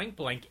 blank, blank,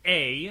 blank,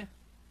 A,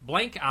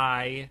 blank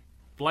I,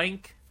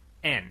 blank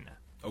N.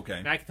 Okay.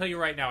 And I can tell you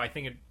right now, I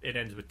think it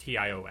ends with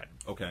T-I-O-N.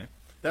 Okay.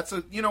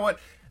 You know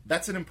what?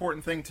 That's an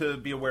important thing to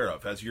be aware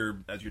of as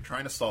you're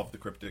trying to solve the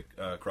cryptic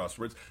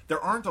crosswords. There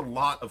aren't a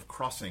lot of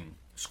crossing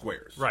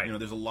squares. Right.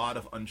 There's a lot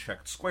of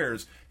unchecked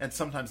squares, and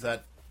sometimes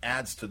that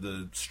adds to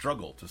the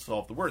struggle to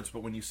solve the words.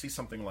 But when you see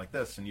something like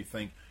this and you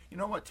think, you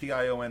know what,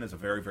 T-I-O-N is a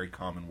very, very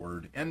common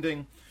word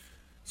ending,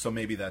 so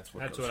maybe that's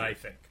what goes I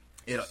think.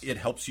 It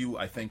helps you,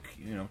 I think,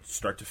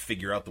 start to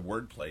figure out the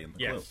wordplay in the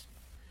clue.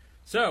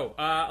 So,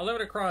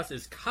 11 across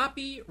is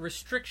copy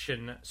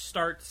restriction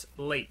starts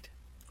late.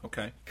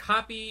 Okay.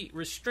 Copy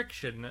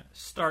restriction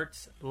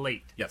starts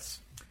late. Yes.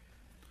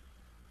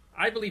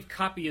 I believe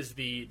copy is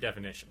the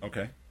definition.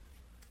 Okay.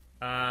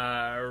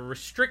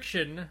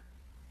 Restriction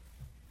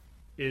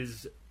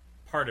is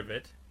part of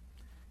it.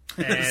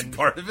 Is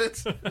part of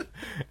it?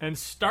 And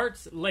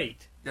starts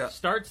late. Yeah.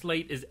 Starts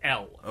late is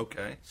L.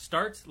 Okay.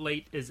 Starts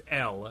late is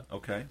L.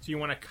 Okay. So you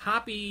want to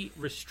copy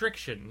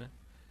restriction.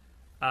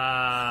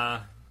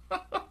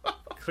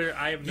 Clear.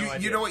 I have no idea.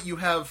 You know what? You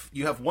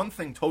have one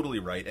thing totally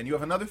right, and you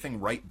have another thing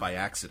right by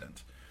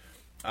accident.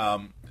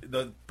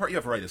 The part you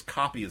have right is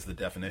copy is the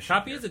definition.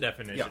 Copy is the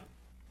definition. Yeah.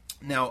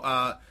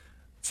 Now,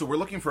 so we're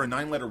looking for a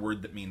 9-letter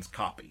word that means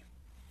copy.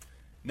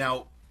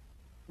 Now,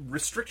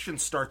 restriction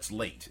starts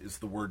late is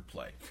the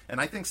wordplay, and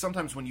I think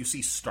sometimes when you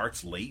see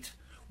starts late,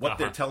 what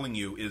they're telling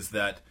you is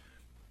that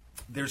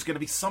there's going to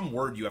be some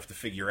word you have to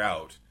figure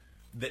out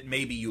that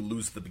maybe you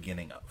lose the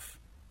beginning of.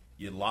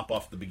 You lop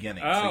off the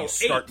beginning, so you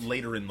start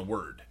later in the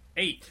word.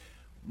 8.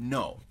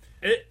 No.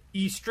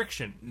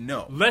 Estriction.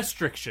 No.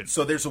 Lestriction.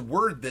 So there's a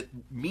word that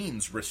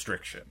means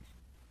restriction.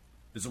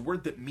 There's a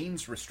word that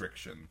means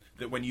restriction,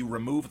 that when you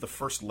remove the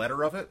first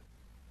letter of it,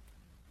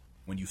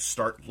 when you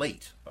start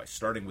late, by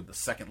starting with the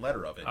second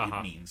letter of it,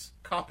 it means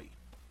copy.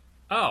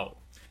 Oh.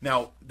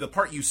 Now, the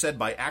part you said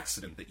by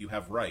accident that you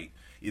have right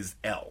is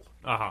L.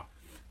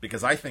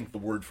 Because I think the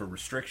word for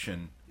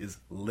restriction is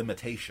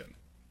limitation.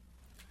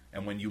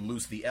 And when you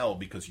lose the L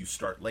because you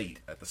start late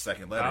at the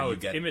second letter, you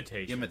get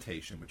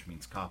imitation, which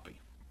means copy.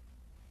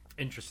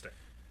 Interesting.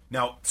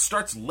 Now,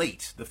 starts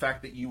late, the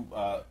fact that you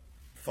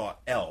thought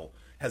L,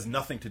 has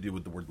nothing to do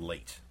with the word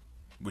late,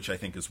 which I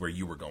think is where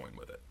you were going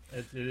with it.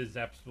 It is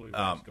absolutely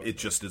where it's going. It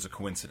just is a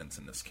coincidence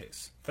in this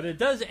case. But it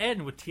does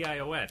end with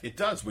T-I-O-N. It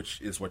does, which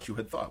is what you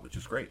had thought, which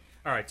is great.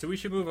 All right, so we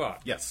should move on.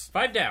 Yes.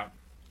 5 down.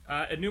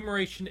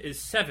 Enumeration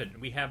is 7.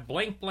 We have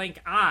blank blank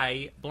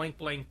I, blank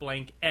blank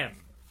blank M.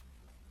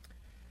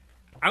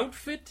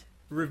 Outfit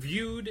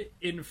reviewed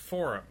in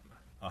forum.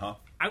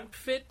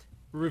 Outfit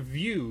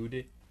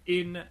reviewed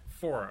in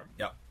forum.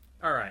 Yep.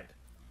 All right.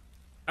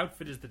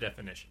 Outfit is the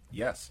definition.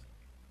 Yes.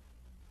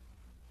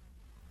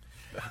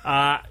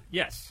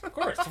 Yes, of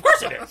course. Of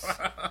course it is.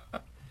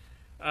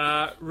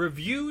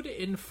 Reviewed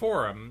in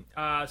forum.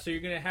 So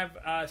you're going to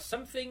have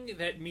something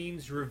that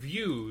means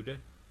reviewed,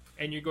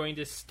 and you're going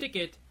to stick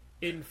it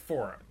in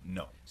forum.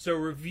 No. So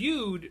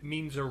reviewed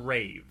means a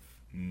rave.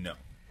 No.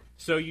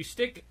 So you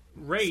stick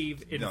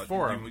rave in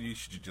forum. You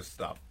should just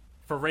stop.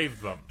 For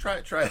rave them.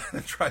 Try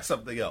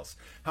something else.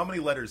 How many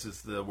letters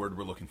is the word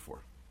we're looking for?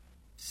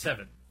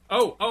 7.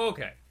 Oh,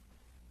 okay.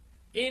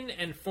 In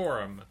and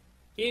forum.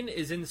 In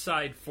is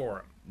inside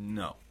forum.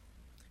 No.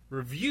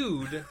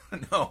 Reviewed.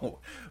 No.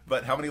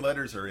 But how many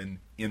letters are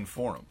in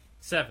forum?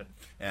 7.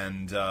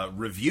 And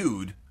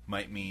reviewed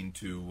might mean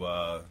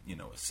to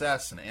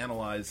assess and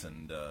analyze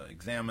and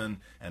examine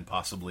and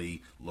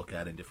possibly look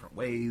at in different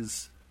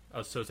ways.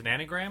 Oh, so it's an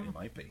anagram? It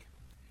might be.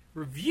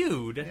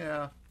 Reviewed?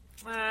 Yeah.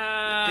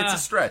 It's a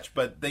stretch,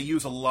 but they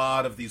use a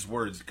lot of these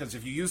words, because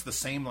if you use the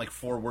same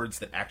 4 words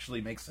that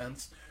actually make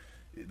sense,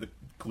 the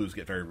clues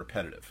get very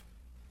repetitive.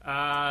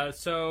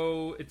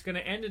 So it's going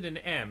to end in an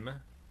M,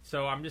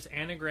 so I'm just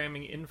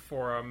anagramming in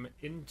forum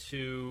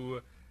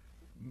into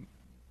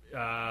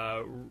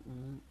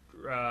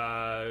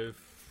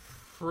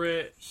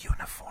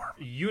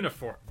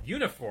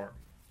Uniform.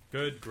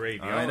 Good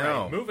gravy. I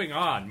know. Right. Moving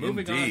on.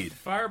 Indeed.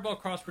 Fireball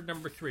crossword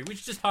number 3. We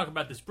should just talk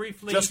about this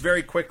briefly. Just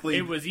very quickly.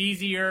 It was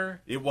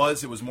easier. It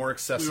was more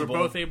accessible. We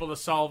were both able to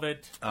solve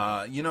it.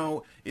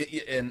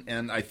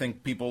 And I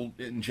think people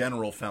in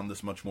general found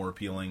this much more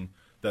appealing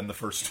than the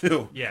first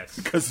 2. Yes.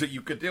 Because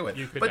you could do it.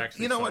 But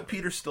you know what?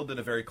 Peter still did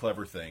a very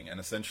clever thing and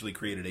essentially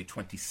created a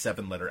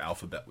 27-letter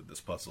alphabet with this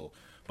puzzle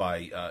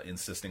by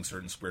insisting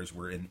certain squares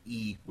were an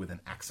E with an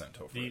accent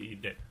over it. He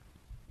did.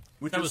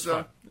 Which is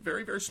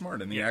very, very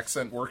smart. And the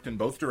accent worked in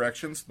both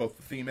directions, both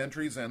the theme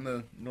entries and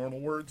the normal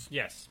words.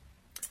 Yes.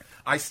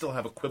 I still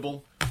have a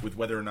quibble with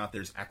whether or not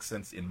there's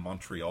accents in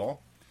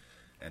Montreal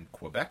and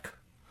Quebec.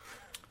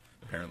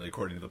 Apparently,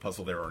 according to the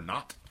puzzle, there are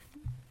not.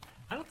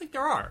 I don't think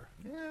there are.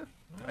 Yeah,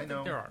 I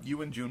know. There are.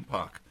 You and June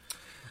Pak.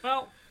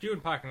 Well,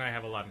 June Pak and I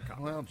have a lot in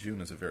common. Well, June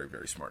is a very,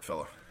 very smart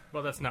fellow.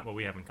 Well, that's not what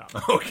we have in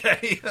common.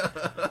 Okay.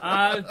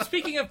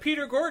 Speaking of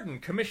Peter Gordon,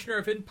 Commissioner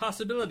of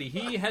Impossibility,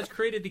 he has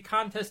created the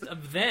contest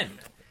of Then,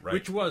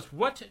 which was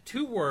what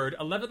 2-word,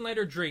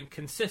 11-letter drink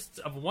consists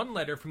of 1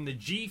 letter from the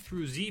G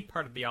through Z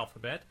part of the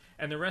alphabet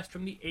and the rest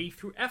from the A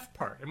through F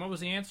part. And what was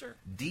the answer?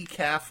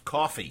 Decaf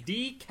coffee.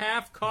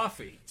 Decaf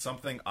coffee.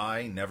 Something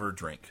I never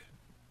drink.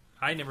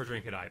 I never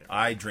drink it either.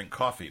 I drink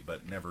coffee,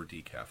 but never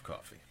decaf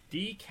coffee.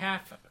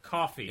 Decaf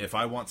coffee. If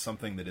I want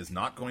something that is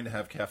not going to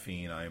have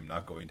caffeine, I am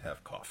not going to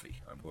have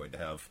coffee. I'm going to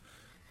have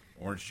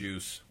orange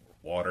juice,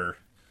 water,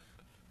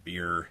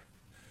 beer.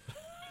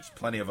 There's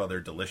plenty of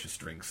other delicious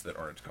drinks that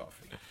aren't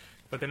coffee.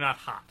 But they're not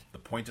hot. The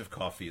point of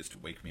coffee is to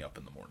wake me up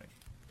in the morning.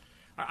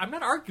 I'm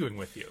not arguing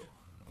with you.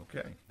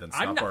 Okay, then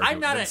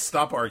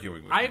stop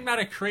arguing with me. I'm not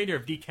a creator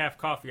of decaf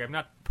coffee. I'm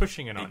not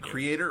pushing it on you. A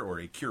creator or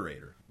a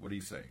curator? What are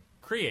you saying?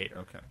 Creator.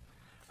 Okay.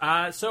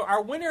 So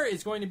our winner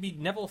is going to be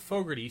Neville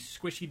Fogarty,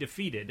 Squishy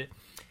Defeated.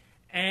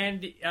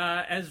 And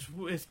as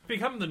has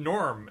become the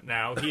norm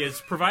now, he has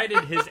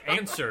provided his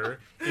answer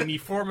in the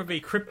form of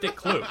a cryptic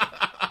clue.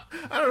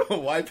 I don't know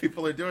why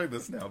people are doing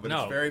this now, but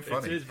it's very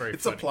funny. It is very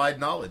It's funny. applied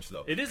knowledge,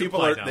 though. It is people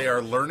applied knowledge. They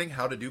are learning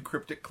how to do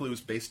cryptic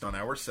clues based on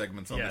our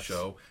segments on the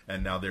show,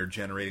 and now they're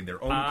generating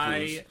their own clues.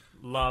 I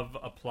love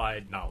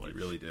applied knowledge. You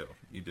really do.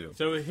 You do.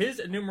 So his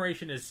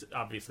enumeration is,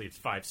 obviously, it's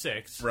 5,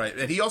 6. Right,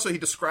 and he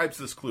describes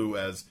this clue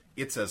as,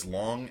 it's as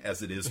long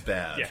as it is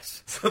bad.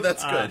 Yes. So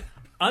that's good.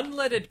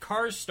 Unleaded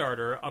car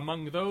starter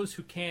among those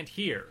who can't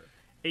hear.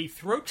 A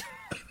throat...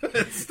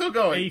 It's still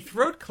going. A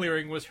throat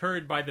clearing was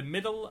heard by the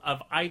middle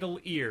of idle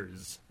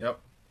ears. Yep.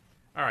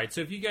 All right,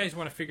 so if you guys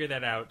want to figure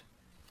that out,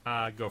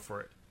 go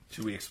for it.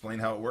 Should we explain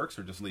how it works,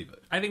 or just leave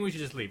it? I think we should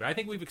just leave it. I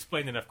think we've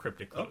explained enough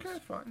cryptic clues. Okay,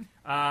 fine.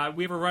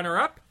 We have a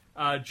runner-up,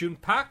 June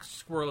Pak,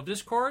 Squirrel of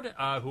Discord,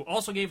 who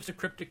also gave us a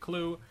cryptic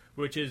clue,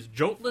 which is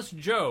Joltless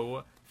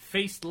Joe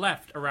faced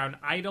left around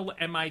idle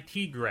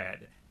MIT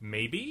grad.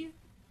 Maybe?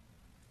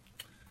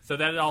 So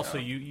that also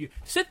you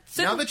sit.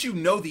 Now that you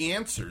know the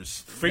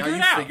answers, figure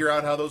it out. Figure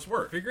out how those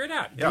work. Figure it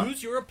out. Yeah.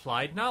 Use your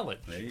applied knowledge.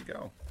 There you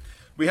go.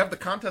 We have the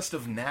contest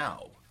of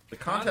now. The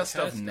contest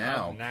of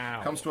now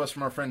comes to us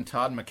from our friend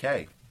Todd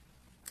McKay.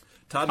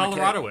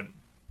 Coloradoan.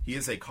 He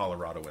is a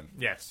Coloradoan.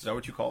 Yes. Is that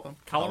what you call them?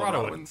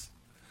 Coloradoans.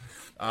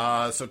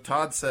 So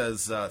Todd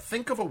says,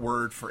 think of a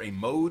word for a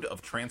mode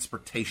of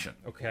transportation.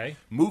 Okay.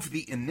 Move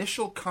the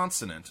initial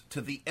consonant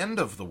to the end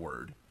of the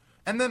word,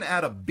 and then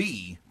add a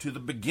B to the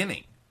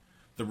beginning.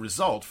 The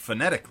result,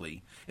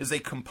 phonetically, is a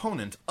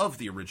component of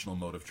the original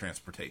mode of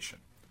transportation.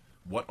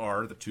 What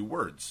are the two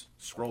words?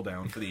 Scroll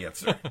down for the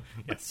answer.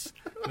 Yes.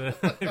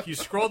 If you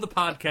scroll the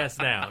podcast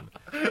down,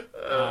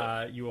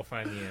 you will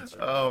find the answer.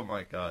 Oh,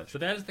 my gosh. So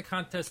that is the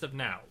contest of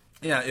now.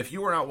 Yeah, if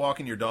you were out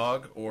walking your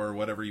dog or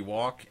whatever you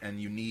walk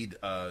and you need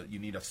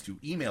us to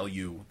email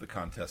you the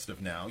contest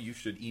of now, you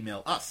should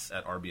email us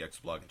at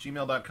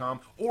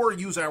rbxblog@gmail.com or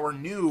use our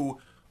new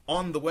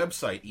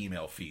on-the-website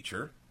email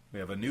feature. We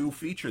have a new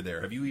feature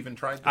there. Have you even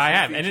tried this? I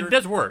have, feature? and it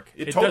does work.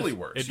 It totally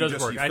works. It does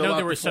work. I know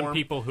there were some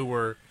people who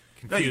were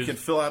confused. No, you can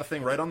fill out a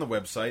thing right on the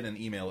website and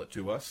email it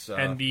to us.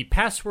 And the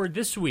password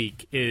this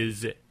week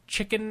is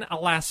Chicken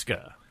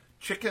Alaska.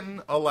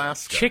 Chicken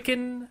Alaska.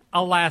 Chicken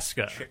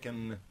Alaska.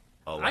 Chicken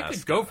Alaska. I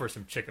could go for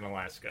some Chicken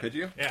Alaska. Could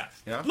you? Yes.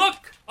 Yeah.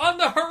 Look! On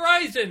the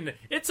horizon!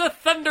 It's a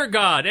thunder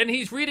god, and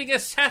he's reading a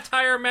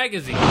satire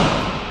magazine.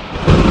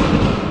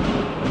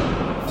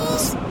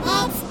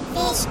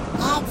 Fish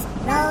heads,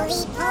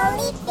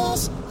 roly-poly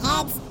fish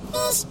heads,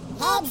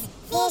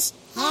 fish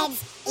heads,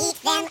 eat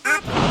them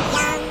up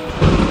young.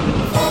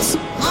 Fish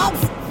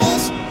heads,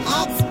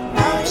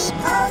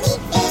 roly-poly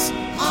fish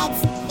heads,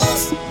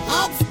 eat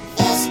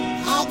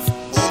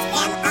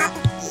them up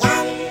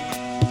young.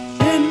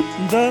 In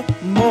the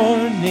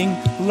morning,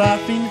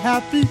 laughing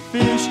happy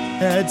fish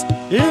heads.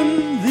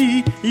 In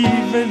the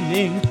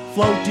evening,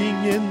 floating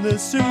in the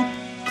soup.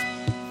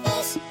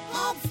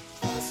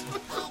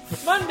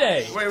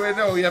 Monday! Wait,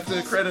 no, we have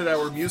to credit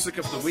our music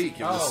of the week.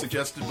 It was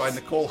suggested by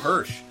Nicole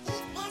Hirsch.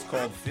 It's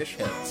called Fish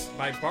Heads.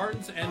 By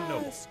Barnes and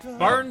Noble.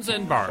 Barnes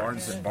and Barnes.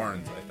 Barnes and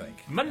Barnes, I think.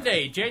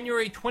 Monday,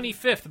 January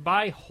 25th,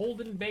 by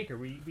Holden Baker.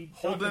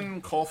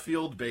 Holden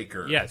Caulfield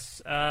Baker.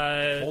 Yes.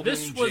 Holden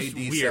This was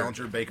J.D. weird.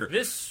 Salinger Baker.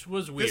 This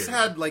was weird. This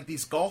had like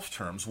these golf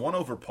terms, 1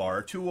 over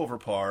par, 2 over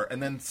par,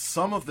 and then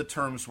some of the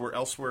terms were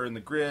elsewhere in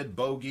the grid,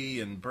 bogey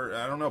and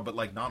I don't know, but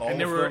like not all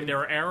and of them. There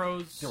were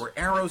arrows. There were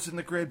arrows in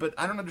the grid, but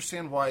I don't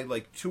understand why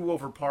like 2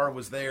 over par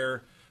was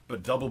there,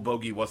 but double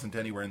bogey wasn't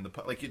anywhere in the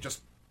like it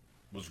just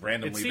was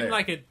randomly there. It seemed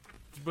like it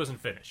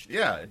wasn't finished.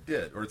 Yeah, it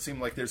did. Or it seemed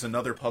like there's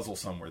another puzzle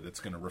somewhere that's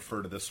going to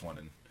refer to this one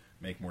and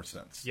make more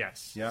sense.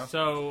 Yes. Yeah?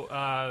 So,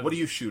 what do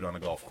you shoot on a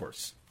golf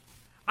course?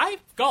 I've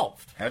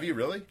golfed. Have you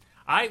really?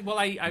 I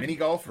mini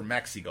golf or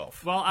maxi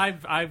golf? Well,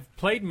 I've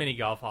played mini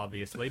golf,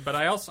 obviously, but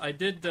I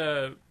did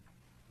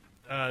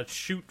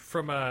shoot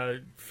from a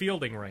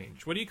fielding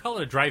range. What do you call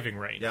it? A driving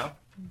range. Yeah,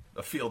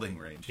 a fielding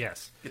range.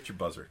 Yes. Get your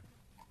buzzer.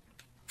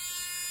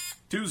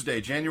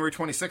 Tuesday, January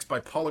 26th, by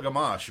Paula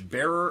Gamache,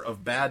 Bearer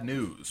of Bad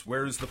News.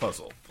 Where is the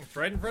puzzle? It's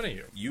right in front of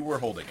you. You were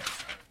holding it.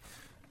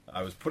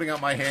 I was putting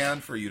out my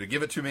hand for you to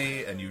give it to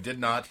me, and you did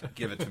not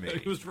give it to me.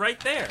 It was right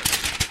there.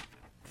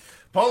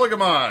 Paula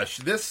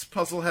Gamache, this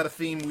puzzle had a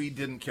theme we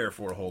didn't care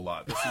for a whole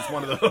lot. This is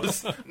one of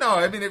those. No,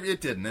 I mean,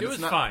 it didn't. And it was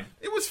fine.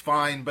 It was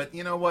fine, but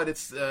you know what?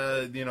 It's,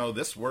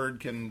 this word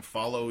can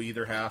follow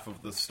either half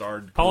of the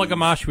starred Paula clues.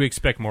 Gamache, we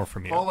expect more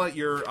from you. Paula,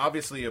 you're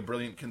obviously a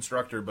brilliant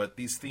constructor, but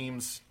these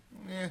themes,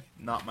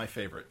 not my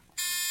favorite.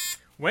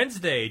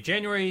 Wednesday,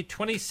 January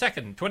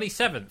 22nd,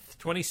 27th.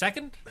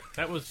 22nd?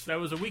 That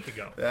was a week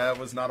ago. That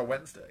was not a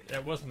Wednesday.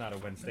 That was not a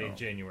Wednesday in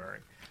January.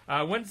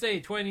 Wednesday,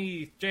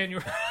 January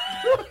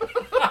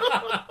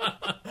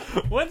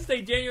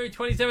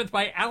 27th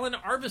by Alan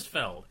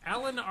Arbesfeld.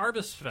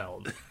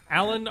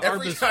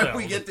 Every time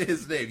we get to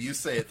his name, you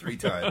say it 3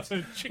 times.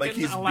 Like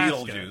he's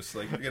Alaska. Beetlejuice.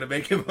 Like you're going to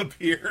make him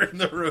appear in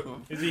the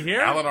room. Is he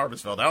here? Alan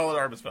Arbesfeld.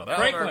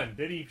 Franklin,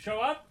 did he show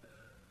up?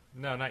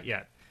 No, not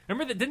yet.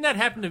 Remember that? Didn't that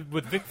happen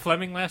with Vic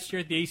Fleming last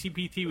year at the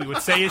ACPT? We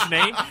would say his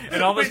name,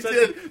 and all of a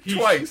sudden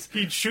twice.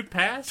 He'd shoot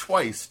past.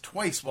 Twice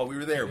while we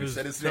were there. We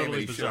said his name,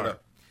 and he showed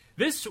up.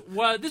 This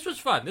was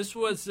fun. This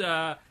was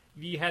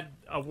you had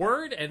a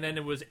word, and then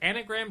it was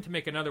anagram to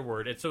make another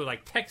word. And so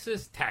like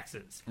Texas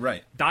taxes,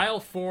 right? Dial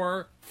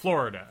for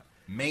Florida,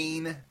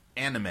 Maine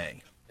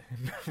anime,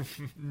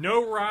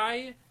 No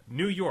Rye,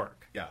 New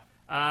York. Yeah,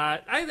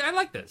 I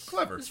like this.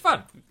 Clever. It's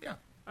fun. Yeah,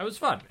 it was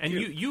fun. And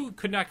you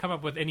could not come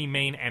up with any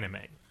Maine anime.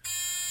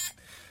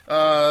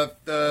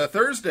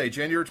 Thursday,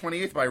 January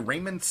 28th, by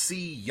Raymond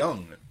C.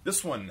 Young.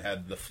 This one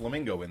had the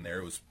flamingo in there.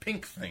 It was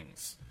pink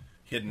things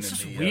hidden in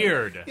the...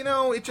 weird. It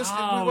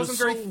wasn't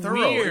very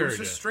thorough. Weird. It was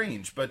just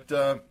strange, but...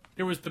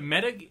 there was the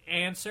meta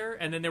answer,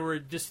 and then there were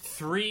just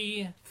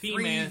three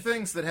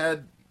things that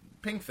had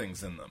pink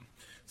things in them.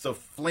 So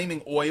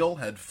Flaming Oil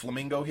had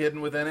flamingo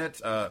hidden within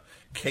it.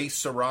 Que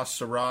Sera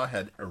Sera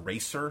had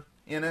eraser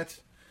in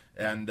it.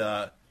 And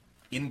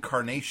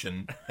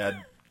Incarnation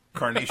had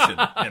carnation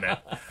in it.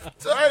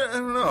 So I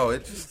don't know.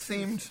 It just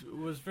seemed... It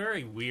was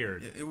very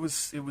weird. It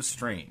was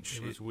strange.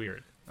 It was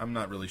weird. I'm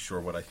not really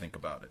sure what I think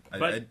about it.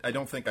 But I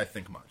don't think I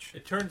think much.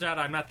 It turns out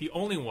I'm not the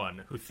only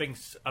one who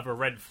thinks of a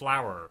red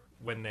flower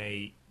when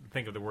they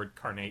think of the word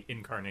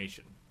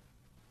incarnation.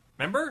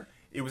 Remember?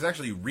 It was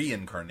actually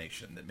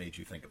reincarnation that made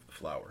you think of the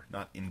flower,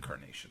 not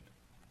incarnation.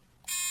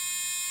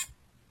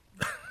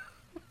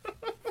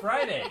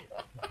 Friday,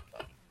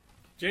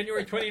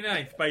 January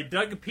 29th, by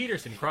Doug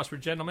Peterson,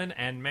 Crossword Gentleman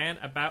and Man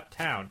About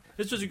Town.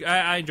 This was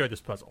I enjoyed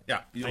this puzzle.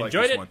 Yeah, you I like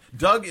enjoyed this it. one.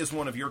 Doug is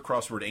one of your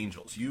crossword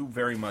angels. You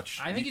very much...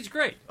 I think he's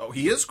great. Oh,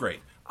 he is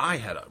great. I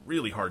had a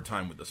really hard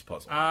time with this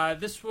puzzle.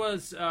 This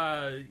was...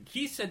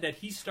 he said that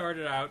he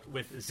started out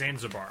with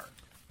Zanzibar.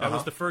 That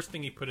was the first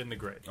thing he put in the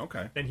grid.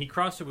 Okay. Then he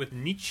crossed it with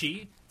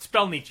Nietzsche.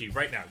 Spell Nietzsche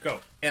right now.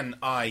 Go.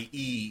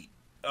 N-I-E...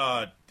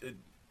 I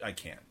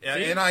can't.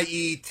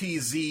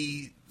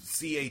 N-I-E-T-Z-C-H-E.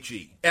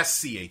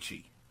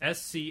 S-C-H-E.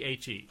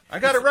 S-C-H-E. I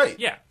got it right.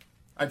 Yeah.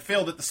 I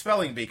failed at the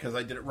spelling bee because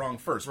I did it wrong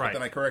first, Right. but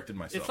then I corrected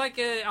myself. It's like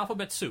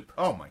alphabet soup.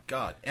 Oh, my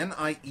God.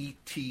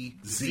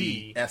 N-I-E-T-Z-S-C-H-E.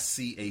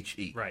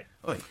 Right.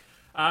 Oy.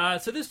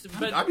 So this...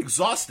 But I'm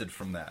exhausted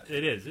from that.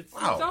 it is. It's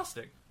Wow.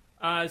 exhausting.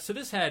 So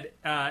this had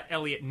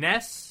Elliot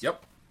Ness.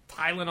 Yep.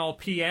 Tylenol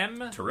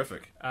PM.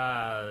 Terrific.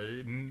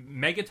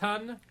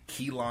 Megaton.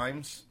 Key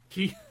limes.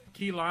 Key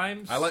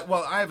limes.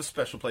 I have a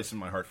special place in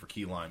my heart for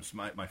key limes.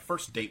 My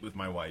first date with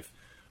my wife,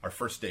 our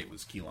first date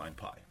was key lime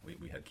pie.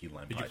 We had key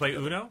lime pie. Did you play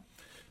together. Uno?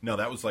 No,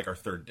 that was like our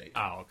third date.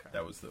 Oh, okay.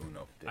 That was the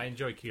Uno date. I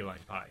enjoy key lime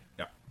pie.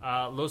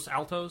 Yeah. Los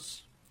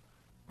Altos.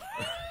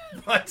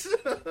 What?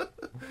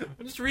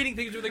 I'm just reading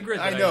things with a grid.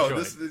 I that know.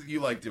 enjoy. You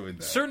like doing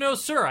that. Sir, no,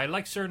 sir. I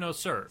like Sir, no,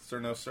 sir. Sir,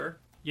 no, sir?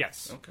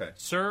 Yes. Okay.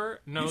 Sir,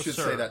 no, You should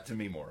sir. say that to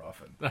me more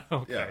often.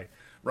 Okay. Yeah.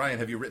 Ryan,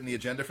 have you written the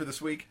agenda for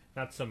this week?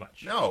 Not so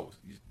much. No.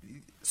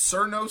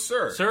 Sir, no,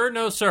 sir. Sir,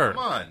 no, sir.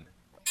 Come on.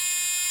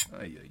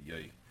 Ay, ay,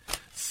 ay.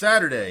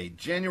 Saturday,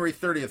 January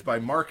 30th by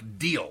Mark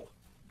Deal.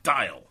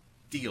 Deal.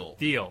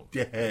 Deal.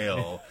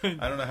 Dale.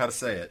 I don't know how to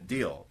say it.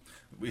 Deal.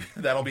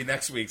 That'll be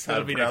next week's how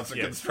to pronounce a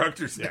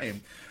constructor's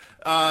name.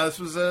 This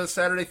was a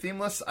Saturday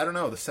themeless. I don't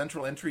know. The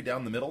central entry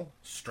down the middle.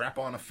 Strap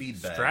on a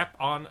feed bag. Strap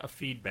on a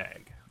feed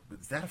bag.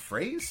 Is that a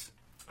phrase?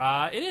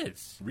 It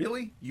is.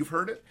 Really? You've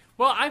heard it?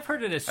 Well, I've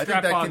heard it as strap I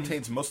think that on.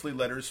 contains mostly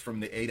letters from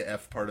the A to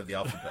F part of the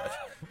alphabet,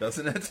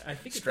 doesn't it? I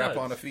think strap it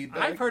does. on a feed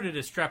bag. I've heard it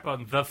as strap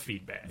on the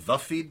feed bag. The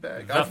feed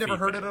bag. The I've never feed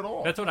heard bag. it at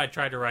all. That's what I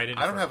tried to write in.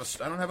 I don't have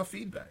a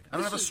feed bag. I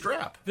don't have a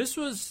strap. This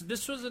was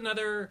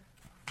another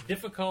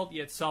difficult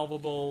yet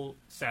solvable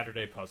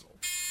Saturday puzzle.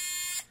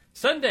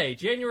 Sunday,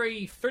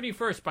 January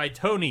 31st by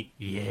Tony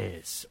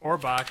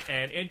Orbach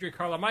and Andrea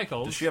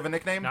Carla-Michaels. Does she have a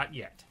nickname? Not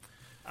yet.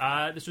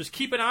 This was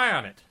Keep an Eye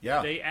on It.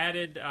 Yeah. They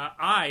added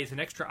I's, an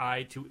extra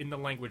I, to in the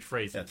language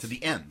phrases. Yeah, to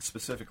the end,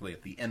 specifically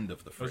at the end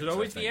of the phrase. Was it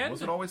always I think. the end?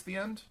 Was it always the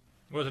end?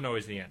 Wasn't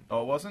always the end.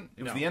 Oh, it wasn't?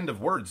 It was No. the end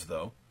of words,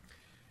 though.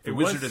 The It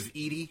Wizard was- of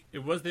Edie.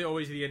 It was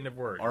always the end of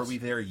words. Are we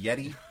there,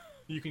 Yeti?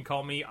 You can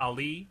call me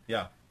Ali.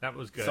 Yeah. That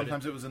was good.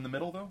 Sometimes it was in the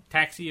middle, though?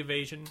 Taxi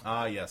Evasion.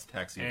 Ah, yes,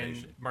 Taxi And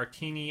Evasion.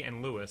 Martini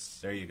and Lewis.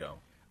 There you go.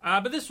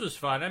 But this was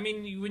fun. I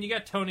mean, when you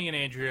got Tony and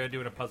Andrea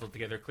doing a puzzle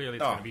together, clearly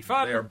it's going to be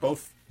fun. They are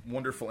both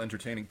wonderful,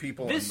 entertaining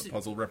people, and the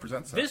puzzle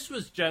represents that. This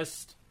was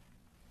just...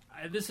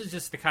 this is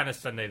just the kind of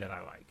Sunday that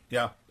I like.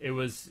 Yeah. It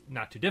was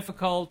not too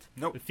difficult.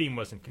 Nope. The theme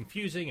wasn't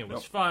confusing. It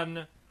was Nope.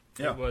 fun.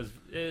 Yeah. It was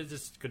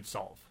just good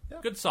solve. Yeah.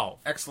 Good solve.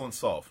 Excellent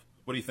solve.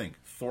 What do you think?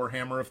 Thor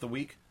Hammer of the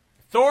Week?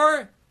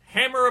 Thor,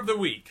 Hammer of the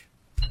Week.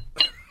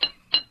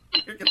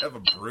 You're going to have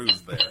a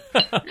bruise there.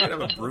 You're going to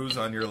have a bruise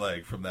on your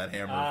leg from that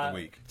Hammer of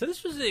the Week. So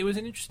it was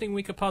an interesting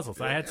week of puzzles.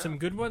 I had Yeah. some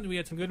good ones. We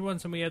had some good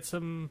ones, and we had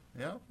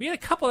Yeah. a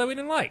couple that we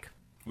didn't like.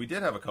 We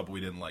did have a couple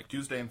we didn't like.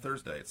 Tuesday and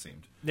Thursday, it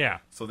seemed. Yeah.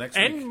 So next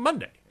and week.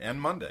 Monday.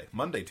 And Monday.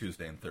 Monday,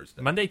 Tuesday, and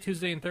Thursday. Monday,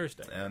 Tuesday, and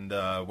Thursday. And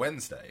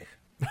Wednesday.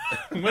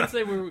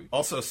 Wednesday we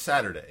Also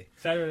Saturday.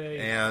 Saturday.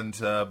 And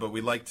but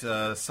we liked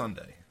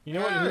Sunday. You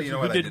know what? Yeah, Who, you know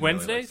who what? I did didn't really like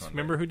Wednesdays? Sunday.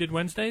 Remember who did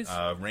Wednesdays?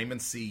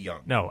 Raymond C. Young.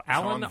 No,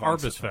 Alan John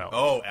Arbesfeld.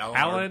 Oh,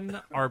 Alan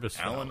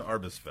Arbesfeld. Alan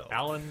Arbesfeld.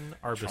 Alan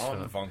Arbesfeld.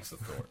 John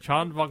Vonsathorn.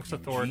 John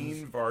Vonsathorn.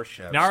 Gene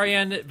Varshevsky.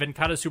 Narayan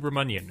Venkata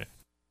Subramanian.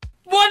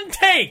 One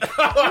take!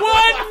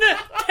 One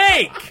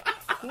take!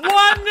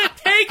 One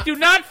take! Do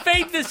not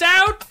fade this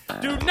out!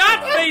 Do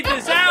not fade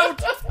this out!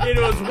 It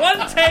was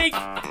one take!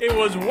 It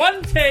was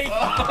one take!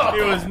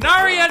 It was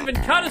Narayan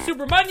Venkata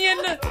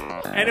Subramanian!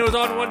 And it was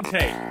on one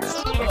take.